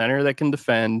have a center that can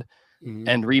defend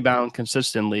and rebound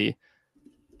consistently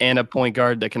and a point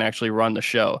guard that can actually run the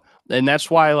show. And that's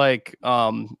why, like,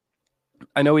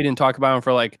 I know we didn't talk about him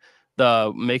for like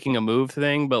the making a move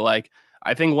thing, but like,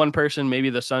 I think one person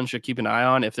maybe the Suns should keep an eye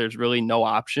on if there's really no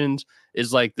options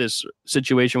is like this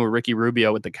situation with Ricky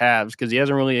Rubio with the Cavs, because he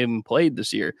hasn't really even played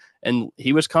this year. And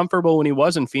he was comfortable when he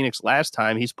was in Phoenix last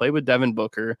time. He's played with Devin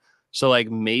Booker. So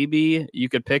like maybe you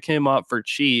could pick him up for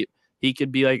cheap. He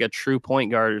could be like a true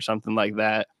point guard or something like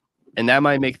that. And that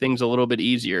might make things a little bit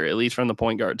easier, at least from the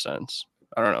point guard sense.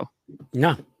 I don't know.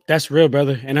 No, that's real,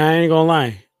 brother. And I ain't gonna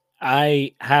lie.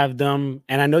 I have them,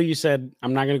 and I know you said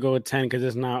I'm not going to go with 10 because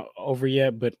it's not over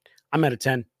yet, but I'm at a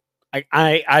 10.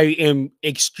 I am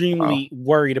extremely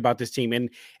worried about this team,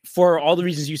 and for all the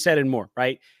reasons you said and more,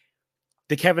 right?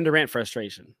 The Kevin Durant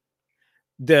frustration,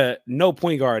 the no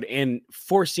point guard, and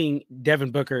forcing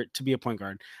Devin Booker to be a point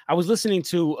guard. I was listening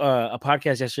to a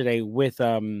podcast yesterday with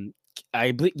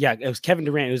I believe, yeah, it was Kevin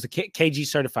Durant. It was the KG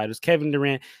certified. It was Kevin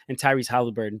Durant and Tyrese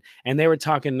Halliburton, and they were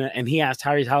talking. And he asked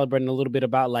Tyrese Halliburton a little bit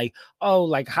about like, oh,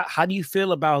 like how do you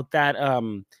feel about that?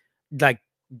 Like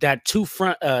that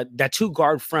two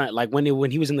guard front, like when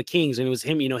he was in the Kings, and it was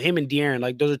him, him and De'Aaron,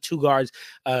 like those are two guards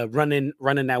running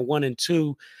that 1 and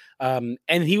 2. And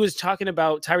he was talking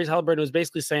about Tyrese Halliburton was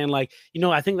basically saying like,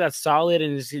 I think that's solid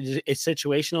and it's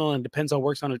situational and depends on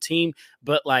works on a team,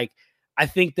 but like. I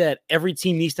think that every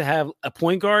team needs to have a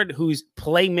point guard who's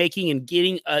playmaking and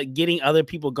getting other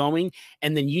people going,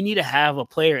 and then you need to have a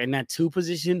player in that 2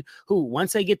 position who,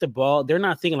 once they get the ball, they're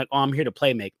not thinking like, "Oh, I'm here to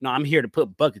play make." No, I'm here to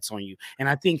put buckets on you. And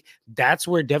I think that's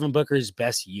where Devin Booker is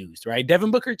best used, right? Devin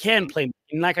Booker can play,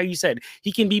 and like how you said,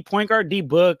 he can be point guard D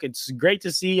book. It's great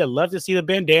to see. I love to see the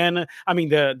bandana. I mean,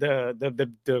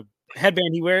 the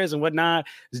headband he wears and whatnot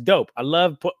is dope. I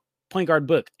love point guard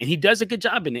book, and he does a good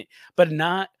job in it, but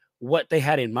not what they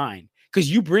had in mind.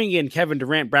 Because you bring in Kevin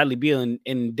Durant, Bradley Beal,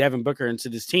 and Devin Booker into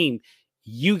this team,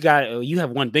 you have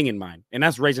one thing in mind, and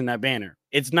that's raising that banner.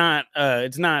 It's not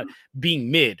being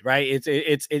mid, right?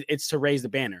 It's to raise the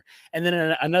banner. And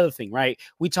then another thing, right?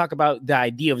 We talk about the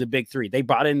idea of the big 3. They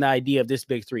brought in the idea of this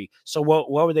big 3. So what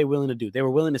were they willing to do? They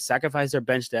were willing to sacrifice their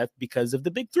bench depth because of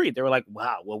the big 3. They were like,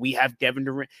 wow, well, we have Kevin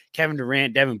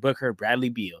Durant, Devin Booker, Bradley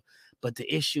Beal. But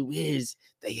the issue is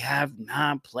they have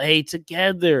not played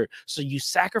together. So you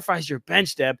sacrifice your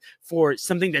bench depth for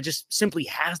something that just simply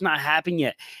has not happened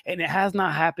yet. And it has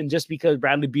not happened just because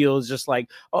Bradley Beal is just like,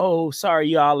 oh, sorry,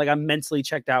 y'all, like I'm mentally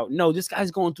checked out. No, this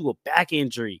guy's going through a back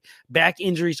injury. Back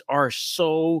injuries are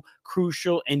so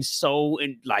crucial and so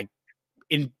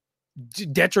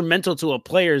detrimental to a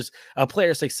player's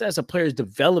success, a player's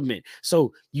development.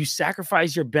 So you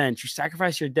sacrifice your bench, you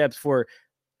sacrifice your depth for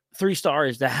 3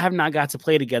 stars that have not got to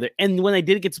play together. And when they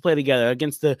did get to play together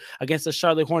against the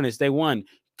Charlotte Hornets, they won.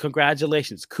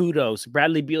 Congratulations. Kudos.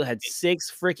 Bradley Beal had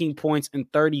 6 freaking points in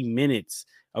 30 minutes.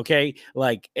 Okay.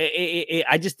 Like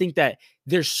I just think that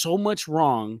there's so much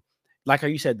wrong. Like how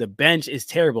you said, the bench is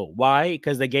terrible. Why?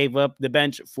 Because they gave up the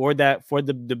bench for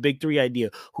the big 3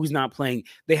 idea. Who's not playing?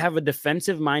 They have a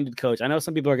defensive minded coach. I know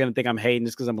some people are going to think I'm hating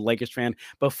this because I'm a Lakers fan,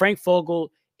 but Frank Vogel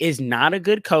is not a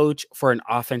good coach for an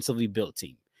offensively built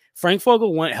team. Frank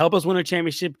Vogel help us win a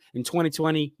championship in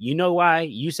 2020. You know why?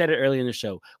 You said it earlier in the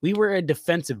show. We were a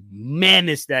defensive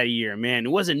menace that year, man.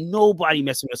 It wasn't nobody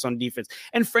messing with us on defense.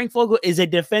 And Frank Vogel is a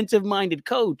defensive-minded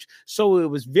coach. So it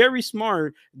was very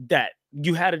smart that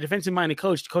you had a defensive-minded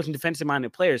coach coaching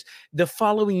defensive-minded players. The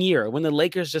following year, when the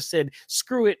Lakers just said,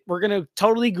 "Screw it, we're gonna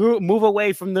totally move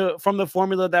away from the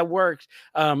formula that worked,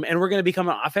 and we're gonna become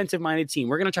an offensive-minded team.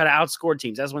 We're gonna try to outscore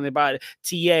teams." That's when they bought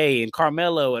TA and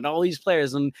Carmelo and all these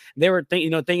players, and they were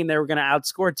thinking they were gonna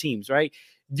outscore teams, right?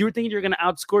 You were thinking you're going to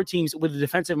outscore teams with a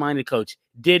defensive-minded coach.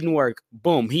 Didn't work.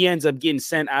 Boom. He ends up getting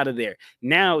sent out of there.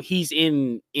 Now he's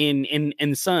in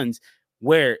the Suns,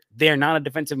 where they're not a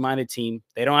defensive-minded team.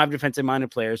 They don't have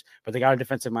defensive-minded players, but they got a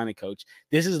defensive-minded coach.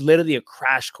 This is literally a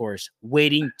crash course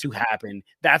waiting to happen.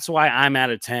 That's why I'm at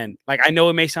a 10. Like, I know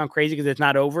it may sound crazy because it's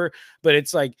not over, but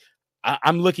it's like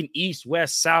I'm looking east,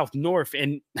 west, south, north,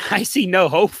 and I see no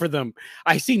hope for them.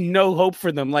 I see no hope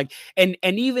for them. Like, and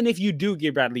even if you do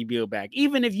get Bradley Beal back,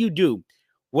 even if you do,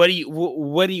 what are you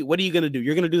going to do?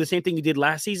 You're going to do the same thing you did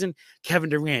last season. Kevin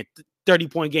Durant,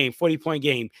 30-point game, 40-point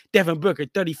game. Devin Booker,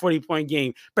 30, 40-point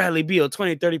game. Bradley Beal,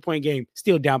 20, 30-point game.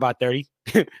 Still down by 30.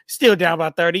 Still down by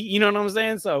 30. You know what I'm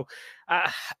saying? So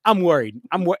I'm worried.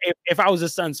 If I was a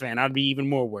Suns fan, I'd be even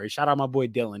more worried. Shout out my boy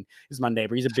Dylan. He's my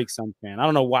neighbor. He's a big Suns fan. I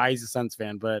don't know why he's a Suns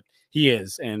fan, but he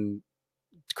is, and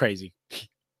it's crazy.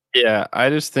 Yeah, I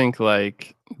just think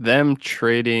like them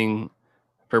trading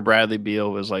for Bradley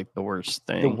Beal was like the worst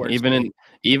thing.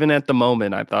 Even at the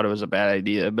moment, I thought it was a bad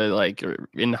idea. But like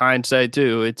in hindsight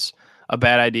too, it's a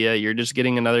bad idea. You're just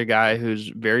getting another guy who's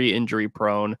very injury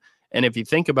prone. And if you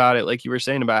think about it, like you were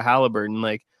saying about Halliburton,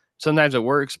 like sometimes it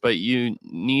works, but you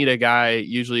need a guy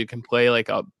usually who can play like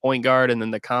a point guard and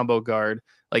then the combo guard,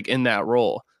 like in that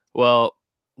role. Well,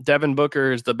 Devin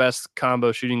Booker is the best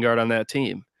combo shooting guard on that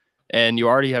team. And you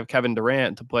already have Kevin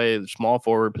Durant to play the small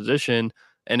forward position.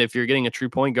 And if you're getting a true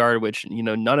point guard, which, you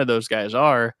know, none of those guys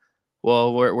are,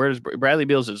 well, where's Bradley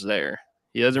Beal's is there?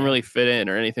 He doesn't really fit in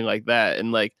or anything like that.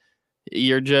 And like,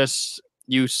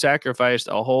 you sacrificed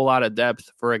a whole lot of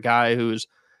depth for a guy who's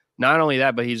not only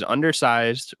that, but he's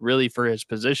undersized really for his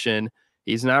position.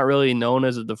 He's not really known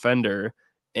as a defender.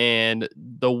 And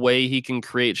the way he can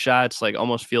create shots, like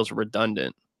almost feels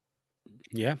redundant.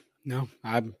 Yeah. No,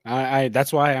 I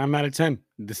that's why I'm at a 10.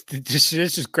 This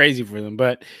is crazy for them.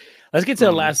 But let's get to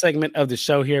the last segment of the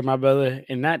show here, my brother,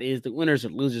 and that is the winners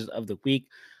and losers of the week.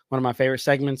 One of my favorite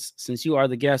segments. Since you are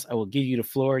the guest, I will give you the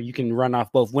floor. You can run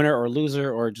off both winner or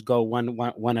loser, or just go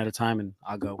one at a time, and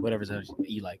I'll go whatever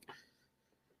you like.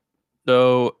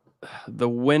 So the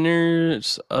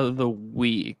winners of the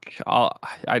week.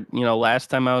 Last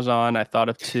time I was on, I thought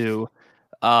of 2.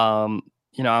 I'm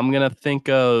gonna think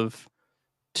of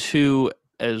 2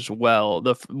 as well.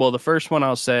 The first one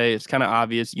I'll say it's kind of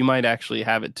obvious. You might actually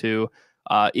have it too.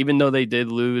 Even though they did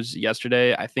lose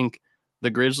yesterday, I think the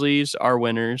Grizzlies are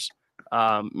winners.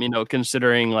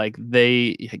 Considering like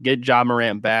they get Ja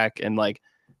Morant back and like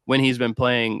when he's been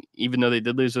playing, even though they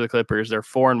did lose to the Clippers, they're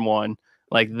 4-1.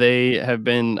 Like they have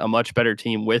been a much better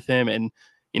team with him, and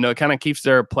it kind of keeps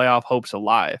their playoff hopes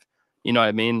alive. You know what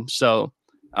I mean? So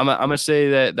I'm gonna say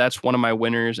that that's one of my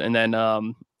winners, and then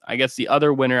I guess the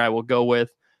other winner I will go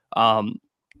with, wasn't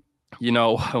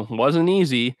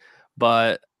easy,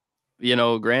 but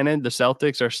granted, the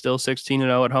Celtics are still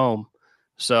 16-0 at home.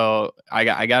 So I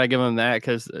got to give them that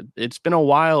because it's been a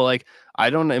while. Like,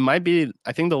 it might be,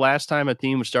 I think the last time a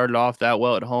team started off that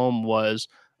well at home was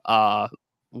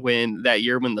when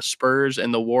the Spurs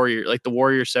and the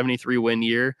Warriors 73 win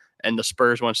year and the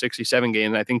Spurs won 67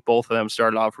 games. I think both of them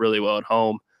started off really well at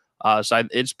home.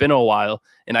 It's been a while.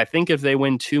 And I think if they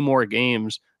win 2 more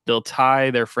games, they'll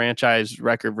tie their franchise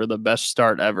record for the best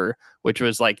start ever, which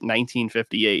was like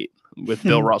 1958 with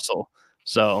Bill Russell.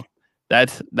 So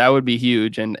that would be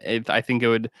huge, and I think it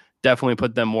would definitely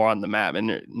put them more on the map. And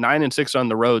 9-6 on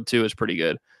the road too is pretty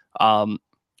good.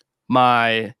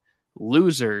 My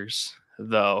losers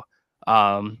though,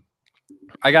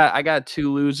 I got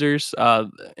 2 losers,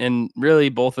 and really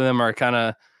both of them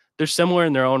are they're similar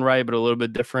in their own right, but a little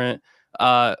bit different.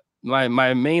 My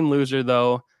main loser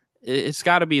though, it's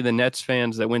got to be the Nets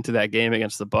fans that went to that game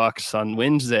against the Bucks on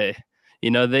Wednesday.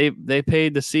 They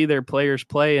paid to see their players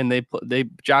play, and they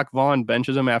Jock Vaughn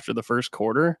benches them after the first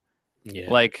quarter. Yeah.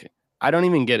 Like, I don't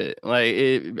even get it. Like,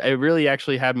 it really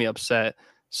actually had me upset.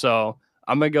 So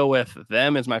I'm gonna go with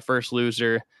them as my first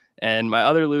loser. And my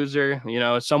other loser,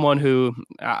 is someone who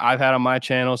I've had on my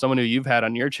channel, someone who you've had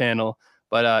on your channel.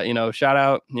 But shout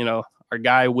out, our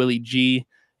guy Willie G,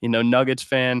 Nuggets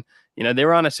fan. They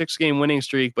were on a 6-game winning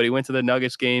streak, but he went to the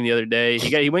Nuggets game the other day.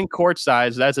 He went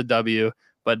courtside, so that's a W.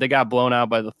 But they got blown out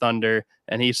by the Thunder,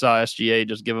 and he saw SGA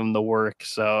just give him the work.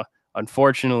 So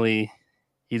unfortunately,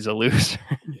 he's a loser.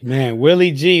 Man,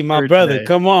 Willie G, my brother, today.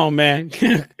 Come on, man.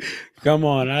 Come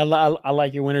on. I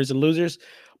like your winners and losers.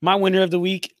 My winner of the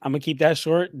week, I'm going to keep that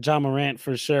short. Ja Morant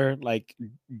for sure. Like,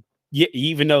 yeah,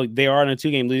 even though they are on a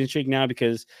 2-game losing streak now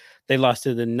because they lost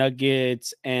to the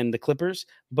Nuggets and the Clippers,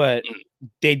 but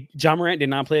Ja Morant did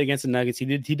not play against the Nuggets. He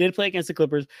did play against the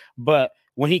Clippers, but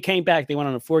when he came back, they went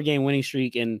on a 4-game winning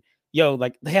streak, and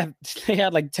like they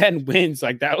had like 10 wins.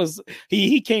 Like that was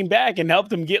he came back and helped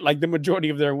them get like the majority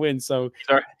of their wins. So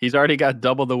he's already got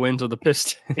double the wins of the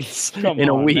Pistons in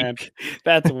a week. Man.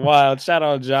 That's wild. Shout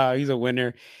out Ja, he's a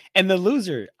winner. And the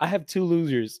loser, I have 2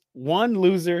 losers. One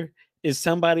loser is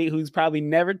somebody who's probably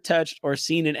never touched or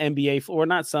seen an NBA, or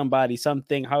not somebody,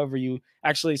 something, however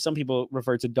some people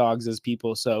refer to dogs as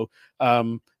people. So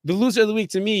the loser of the week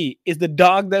to me is the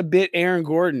dog that bit Aaron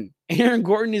Gordon. Aaron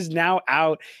Gordon is now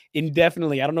out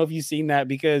indefinitely. I don't know if you've seen that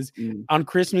because on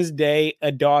Christmas Day,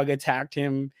 a dog attacked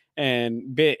him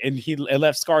and bit, and it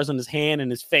left scars on his hand and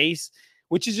his face,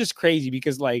 which is just crazy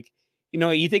because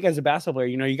you think as a basketball player,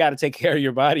 you got to take care of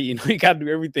your body. You got to do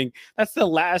everything. That's the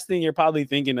last thing you're probably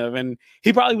thinking of. And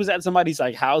he probably was at somebody's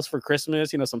house for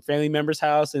Christmas, some family member's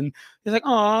house. And he's like,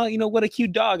 oh, what a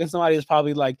cute dog. And somebody was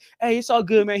probably like, hey, it's all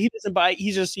good, man. He doesn't bite.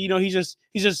 He's just,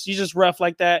 he's just rough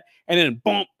like that. And then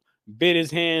boom, bit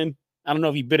his hand. I don't know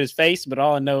if he bit his face, but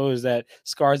all I know is that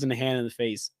scars in the hand and the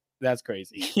face. That's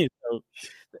crazy. So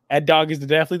that dog is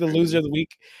definitely the loser of the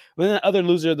week. But then the other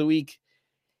loser of the week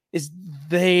is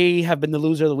they have been the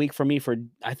loser of the week for me for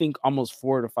I think almost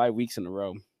 4 to 5 weeks in a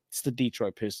row. It's the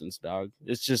Detroit Pistons, dog.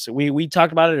 It's just we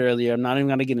talked about it earlier. I'm not even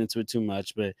gonna get into it too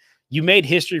much, but you made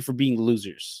history for being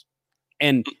losers,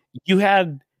 and you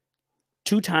had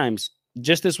 2 times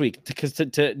just this week because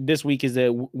this week is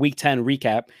the week 10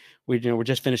 recap. We're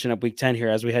just finishing up week 10 here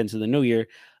as we head into the new year.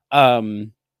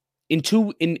 In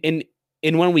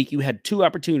 1 week, you had 2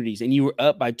 opportunities and you were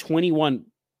up by 21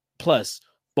 plus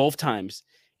both times.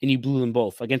 And you blew them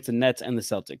both against the Nets and the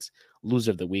Celtics.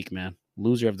 Loser of the week, man.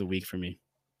 Loser of the week for me.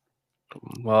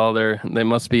 Well, they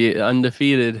must be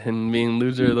undefeated in being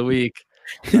loser of the week.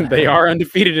 They are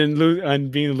undefeated in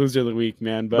being loser of the week,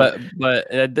 man. But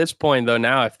at this point, though,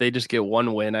 now if they just get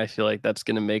 1 win, I feel like that's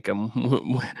going to make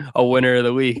them a winner of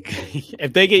the week.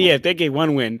 If they get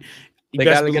 1 win, they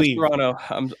got it against Toronto.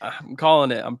 I'm calling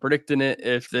it. I'm predicting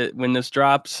it. When this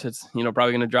drops, it's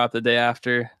probably going to drop the day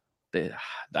after.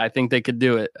 I think they could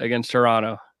do it against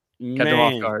Toronto. Catch them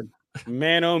off guard.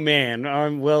 Man, oh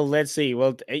man. Well, let's see.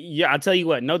 Well, yeah, I'll tell you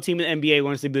what. No team in the NBA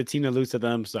wants to be the team that lose to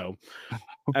them, so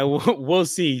we'll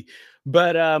see.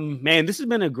 But man, this has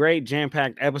been a great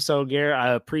jam-packed episode, Garrett.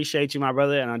 I appreciate you, my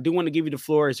brother, and I do want to give you the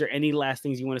floor. Is there any last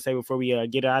things you want to say before we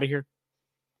get out of here?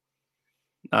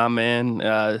 Man.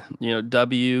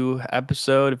 W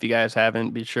episode. If you guys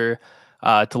haven't, be sure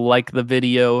to like the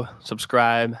video,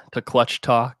 subscribe to Clutch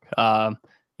Talk.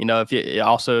 If you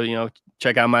also,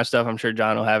 check out my stuff. I'm sure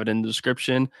John will have it in the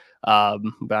description. But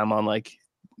I'm on like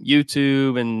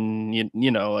YouTube and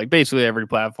like basically every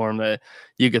platform that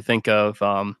you could think of.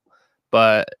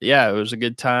 But yeah, it was a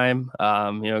good time.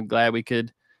 Glad we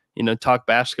could, talk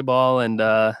basketball and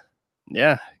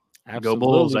yeah, go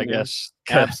Bulls, Absolutely, I man. guess.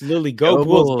 Absolutely. Go Go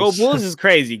Bulls. Go Bulls. Bulls is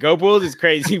crazy. Go Bulls is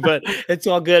crazy, but it's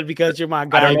all good because you're my I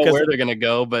guy. don't know Because where they're gonna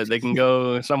go, but they can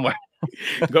go somewhere.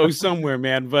 go somewhere,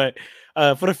 man. But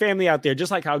for the family out there,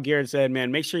 just like how Garrett said,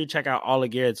 man, make sure you check out all of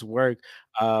Garrett's work.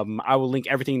 I will link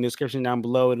everything in the description down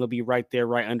below. It'll be right there,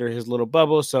 right under his little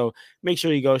bubble. So make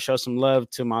sure you go show some love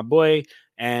to my boy.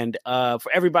 And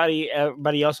for everybody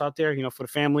else out there, for the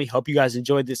family, hope you guys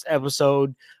enjoyed this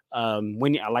episode.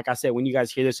 Like I said, when you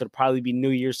guys hear this, it'll probably be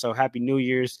New Year's. So happy New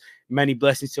Year's. Many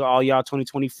blessings to all y'all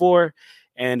 2024.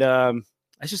 And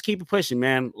let's just keep it pushing,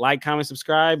 man. Like, comment,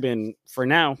 subscribe. And for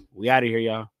now, we out of here,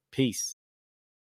 y'all. Peace.